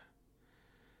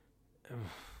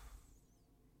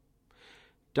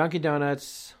 Dunkin'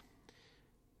 Donuts.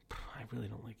 I really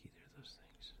don't like either of those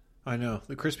things. I know.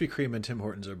 The Krispy Kreme and Tim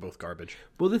Hortons are both garbage.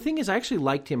 Well, the thing is, I actually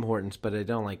like Tim Hortons, but I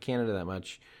don't like Canada that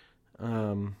much.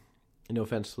 No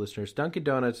offense to listeners. Dunkin'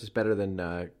 Donuts is better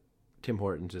than Tim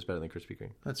Hortons is better than Krispy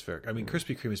Kreme. That's fair. I mean,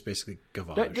 Krispy Kreme is basically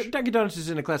gavage. Dunkin' Donuts is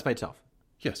in a class by itself.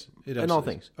 Yes, it in all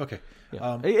things. Okay.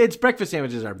 Yeah. Its breakfast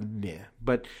sandwiches are meh,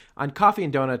 but on coffee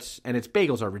and donuts and its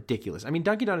bagels are ridiculous. I mean,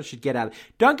 Dunkin' Donuts should get out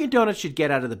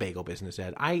of the bagel business,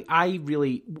 Ed. I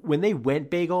really, when they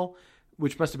went bagel,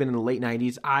 which must have been in the late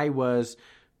 90s, I was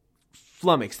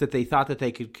flummoxed that they thought that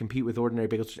they could compete with ordinary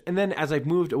bagels. And then as I've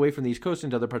moved away from the East Coast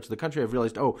into other parts of the country, I've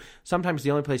realized, sometimes the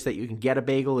only place that you can get a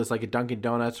bagel is like a Dunkin'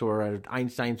 Donuts or an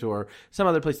Einstein's or some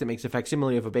other place that makes a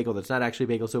facsimile of a bagel that's not actually a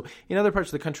bagel. So in other parts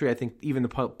of the country, I think even the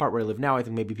part where I live now, I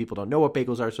think maybe people don't know what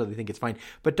bagels are, so they think it's fine.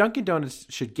 But Dunkin' Donuts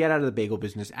should get out of the bagel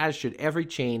business, as should every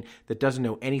chain that doesn't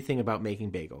know anything about making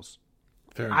bagels.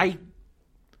 Fair enough. I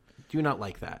do not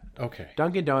like that. Okay.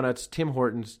 Dunkin' Donuts, Tim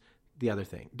Hortons, the other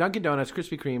thing. Dunkin' Donuts,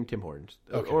 Krispy Kreme, Tim Hortons.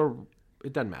 Okay. Or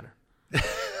it doesn't matter.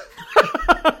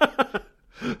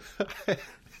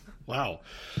 Wow.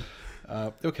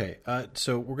 Okay.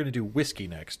 So we're going to do whiskey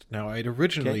next. Now, I'd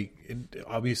originally,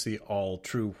 obviously all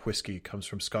true whiskey comes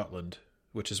from Scotland,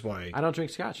 which is why... I don't drink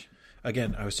scotch.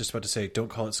 Again, I was just about to say, don't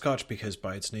call it scotch because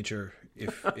by its nature,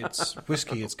 if it's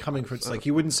whiskey, it's coming from... It's like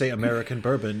you wouldn't say American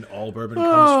bourbon, all bourbon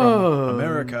comes from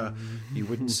America. You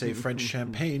wouldn't say French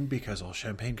champagne because all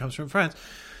champagne comes from France.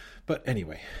 But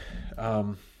anyway,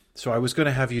 so I was going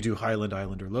to have you do Highland,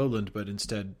 Island, or Lowland, but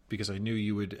instead, because I knew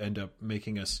you would end up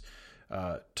making us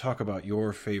talk about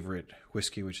your favorite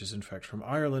whiskey, which is in fact from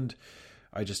Ireland,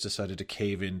 I just decided to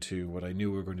cave into what I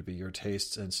knew were going to be your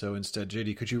tastes. And so instead,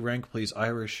 JD, could you rank, please,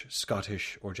 Irish,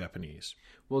 Scottish, or Japanese?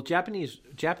 Well, Japanese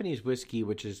whiskey,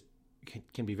 which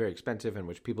can be very expensive and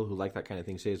which people who like that kind of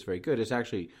thing say is very good, is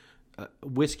actually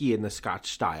whiskey in the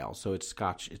Scotch style. So it's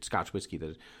Scotch whiskey.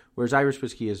 Whereas Irish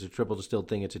whiskey is a triple distilled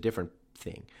thing. It's a different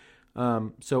thing.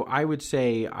 So I would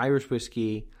say Irish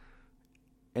whiskey,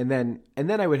 and then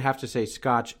I would have to say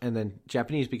Scotch, and then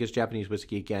Japanese, because Japanese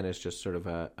whiskey, again, is just sort of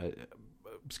a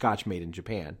Scotch made in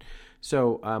Japan.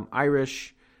 So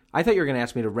Irish... I thought you were going to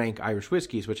ask me to rank Irish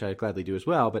whiskeys, which I'd gladly do as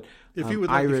well. But if you would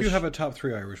like, if you have a top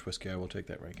 3 Irish whiskey, I will take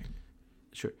that ranking.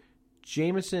 Sure.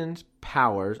 Jameson's,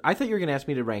 Powers. I thought you were going to ask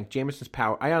me to rank Jameson's,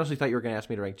 Powers. I honestly thought you were going to ask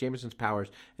me to rank Jameson's, Powers,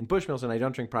 and Bushmills, and I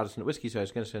don't drink Protestant whiskey, so I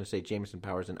was going to say Jameson,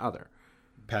 Powers, and other.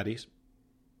 Patties?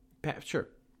 Sure.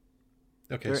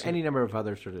 Okay. There are any number of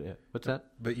other sort of... What's that?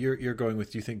 But you're going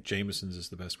with, do you think Jameson's is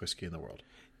the best whiskey in the world?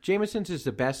 Jameson's is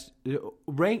the best.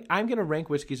 I'm going to rank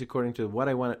whiskeys according to what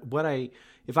I want.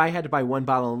 If I had to buy one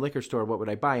bottle in a liquor store, what would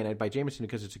I buy? And I'd buy Jameson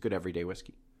because it's a good everyday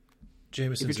whiskey.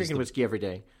 Jameson's. If you're drinking whiskey every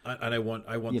day, and I want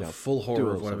the full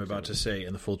horror of what I'm about to say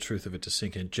and the full truth of it to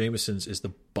sink in. Jameson's is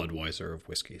the Budweiser of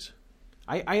whiskeys.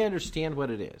 I understand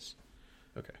what it is.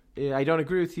 Okay. I don't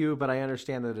agree with you, but I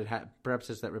understand that it perhaps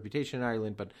has that reputation in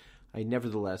Ireland, but I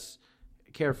nevertheless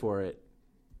care for it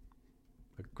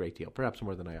a great deal, perhaps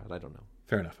more than I ought. I don't know.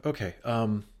 Fair enough. Okay.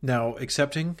 Now,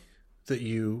 accepting that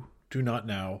you do not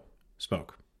now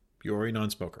smoke, you're a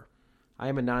non-smoker. I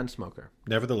am a non-smoker.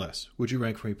 Nevertheless, would you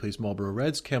rank for me, please, Marlboro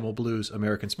Reds, Camel Blues,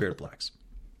 American Spirit Blacks?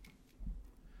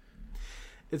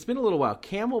 It's been a little while.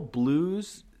 Camel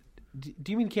Blues.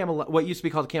 Do you mean Camel? What used to be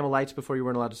called Camel Lights before you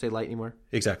weren't allowed to say light anymore?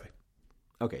 Exactly.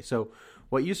 Okay, so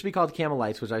what used to be called Camel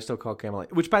Lights, which I still call Camel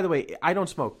Lights, which, by the way, I don't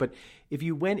smoke, but if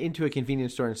you went into a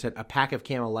convenience store and said, a pack of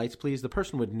Camel Lights, please, the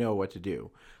person would know what to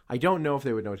do. I don't know if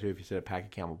they would know what to do if you said a pack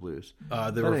of Camel Blues.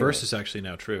 The reverse is actually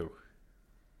now true.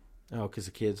 Oh, because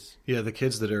the kids? Yeah, the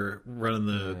kids that are running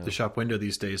the shop window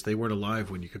these days, they weren't alive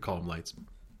when you could call them lights.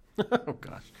 Oh,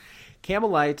 gosh. Camel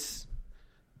Lights,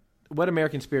 what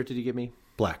American Spirit did you give me?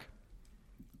 Black.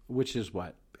 Which is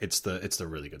what? It's the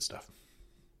really good stuff.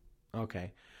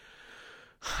 Okay.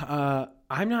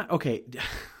 I'm not... Okay.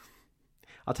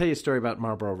 I'll tell you a story about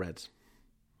Marlboro Reds.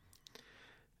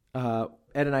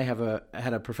 Ed and I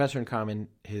had a professor in common.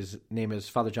 His name is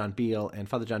Father John Beale, and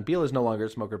Father John Beale is no longer a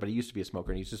smoker, but he used to be a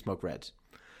smoker, and he used to smoke Reds.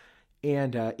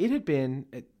 And it had been...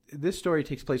 This story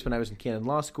takes place when I was in Canon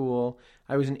Law School.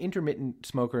 I was an intermittent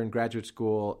smoker in graduate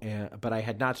school, but I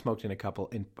had not smoked in a couple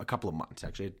of months.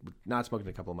 Actually, I had not smoked in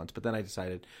a couple of months. But then I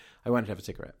decided I wanted to have a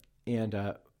cigarette,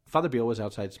 and Father Beale was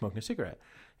outside smoking a cigarette.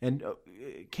 And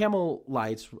Camel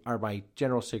Lights are my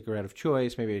general cigarette of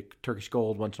choice. Maybe a Turkish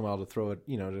Gold once in a while to throw it,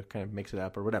 to kind of mix it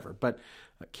up or whatever. But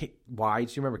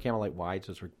Wides, you remember Camel Light Wides?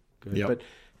 Those were good. Yep. But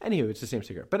anywho, it's the same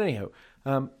cigarette. But anyhow,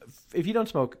 if you don't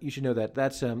smoke, you should know that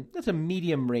that's a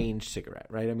medium range cigarette,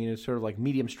 right? I mean, it's sort of like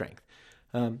medium strength.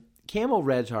 Camel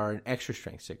Reds are an extra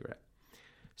strength cigarette.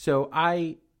 So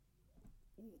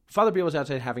Father Beale was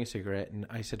outside having a cigarette, and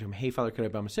I said to him, "Hey, Father, could I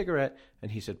bum a cigarette?"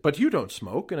 And he said, "But you don't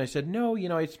smoke." And I said, "No,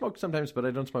 I smoke sometimes, but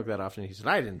I don't smoke that often." And he said,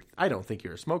 I don't think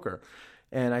you're a smoker."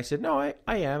 And I said, "No, I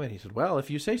am." And he said, "Well, if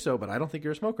you say so, but I don't think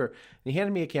you're a smoker." And he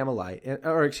handed me a Camel Light,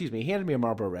 he handed me a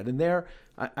Marlboro Red. And there,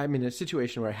 I'm in a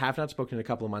situation where I have not spoken in a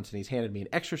couple of months, and he's handed me an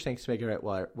extra strength cigarette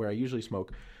where I usually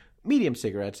smoke medium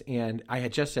cigarettes. And I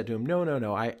had just said to him,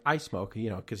 no, I smoke,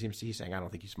 because he's saying, "I don't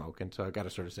think you smoke." And so I've got to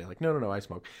sort of say, like, no, I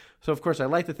smoke. So, of course, I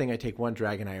light the thing, I take one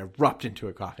drag, and I erupt into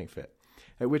a coughing fit.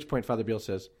 At which point, Father Beale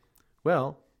says,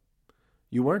 "Well,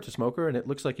 you weren't a smoker, and it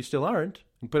looks like you still aren't,"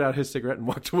 and put out his cigarette and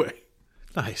walked away.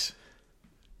 Nice.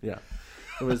 Yeah.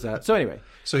 It was, so anyway.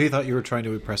 So he thought you were trying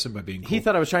to impress him by being cool. He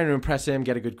thought I was trying to impress him,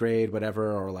 get a good grade,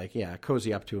 whatever, or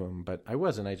cozy up to him. But I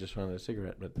wasn't. I just wanted a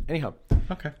cigarette. But anyhow.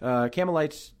 Okay. Camel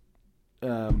Lights,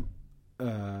 Marlboro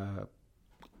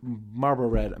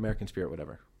Red, American Spirit,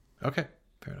 whatever. Okay.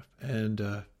 Fair enough.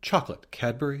 And chocolate,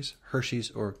 Cadbury's, Hershey's,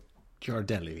 or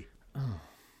Ghirardelli? Oh.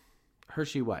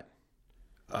 Hershey what?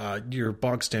 Your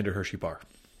bog standard Hershey bar.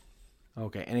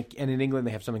 Okay. And in England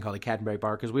they have something called a Cadbury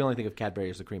bar, because we only think of Cadbury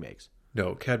as the cream eggs.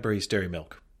 No, Cadbury's Dairy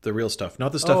Milk. The real stuff.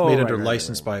 Not the stuff made under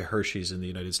license by Hershey's in the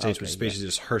United States, which is basically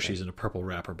just Hershey's in a purple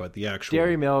wrapper, but the actual...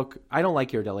 Dairy Milk. I don't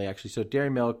like Ghirardelli, actually. So Dairy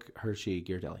Milk, Hershey,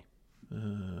 Ghirardelli.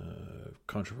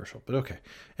 Controversial, but okay.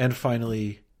 And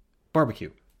finally,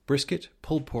 barbecue. Brisket,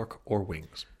 pulled pork, or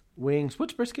wings? Wings.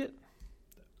 What's brisket?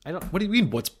 What do you mean,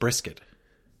 what's brisket?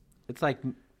 It's like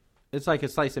a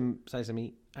slice of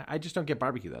meat. I just don't get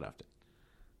barbecue that often.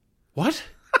 What?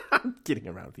 I'm kidding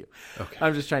around with you. Okay.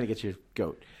 I'm just trying to get your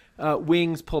goat.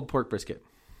 Wings, pulled pork, brisket.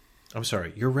 I'm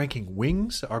sorry. You're ranking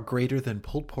wings are greater than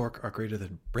pulled pork are greater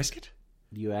than brisket?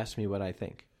 You asked me what I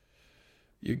think.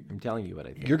 I'm telling you what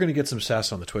I think. You're going to get some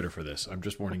sass on the Twitter for this. I'm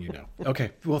just warning you now.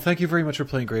 Okay. Well, thank you very much for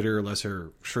playing Greater or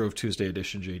Lesser Shrove Tuesday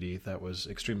edition, JD. That was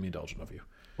extremely indulgent of you.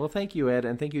 Well, thank you, Ed,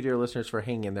 and thank you, dear listeners, for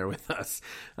hanging in there with us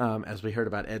as we heard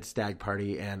about Ed's stag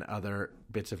party and other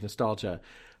bits of nostalgia.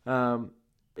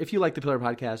 If you like the Pillar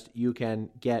Podcast, you can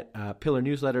get Pillar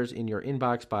newsletters in your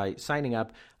inbox by signing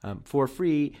up for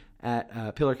free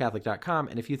at pillarcatholic.com.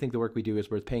 And if you think the work we do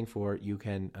is worth paying for, you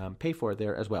can pay for it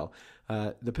there as well.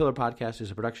 The Pillar Podcast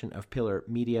is a production of Pillar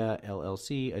Media,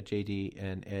 LLC, a JD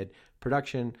and Ed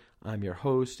production. I'm your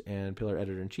host and Pillar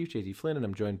Editor-in-Chief, JD Flynn, and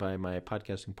I'm joined by my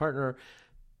podcasting partner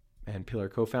and Pillar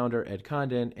co-founder, Ed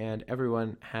Condon. And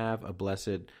everyone, have a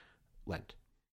blessed Lent.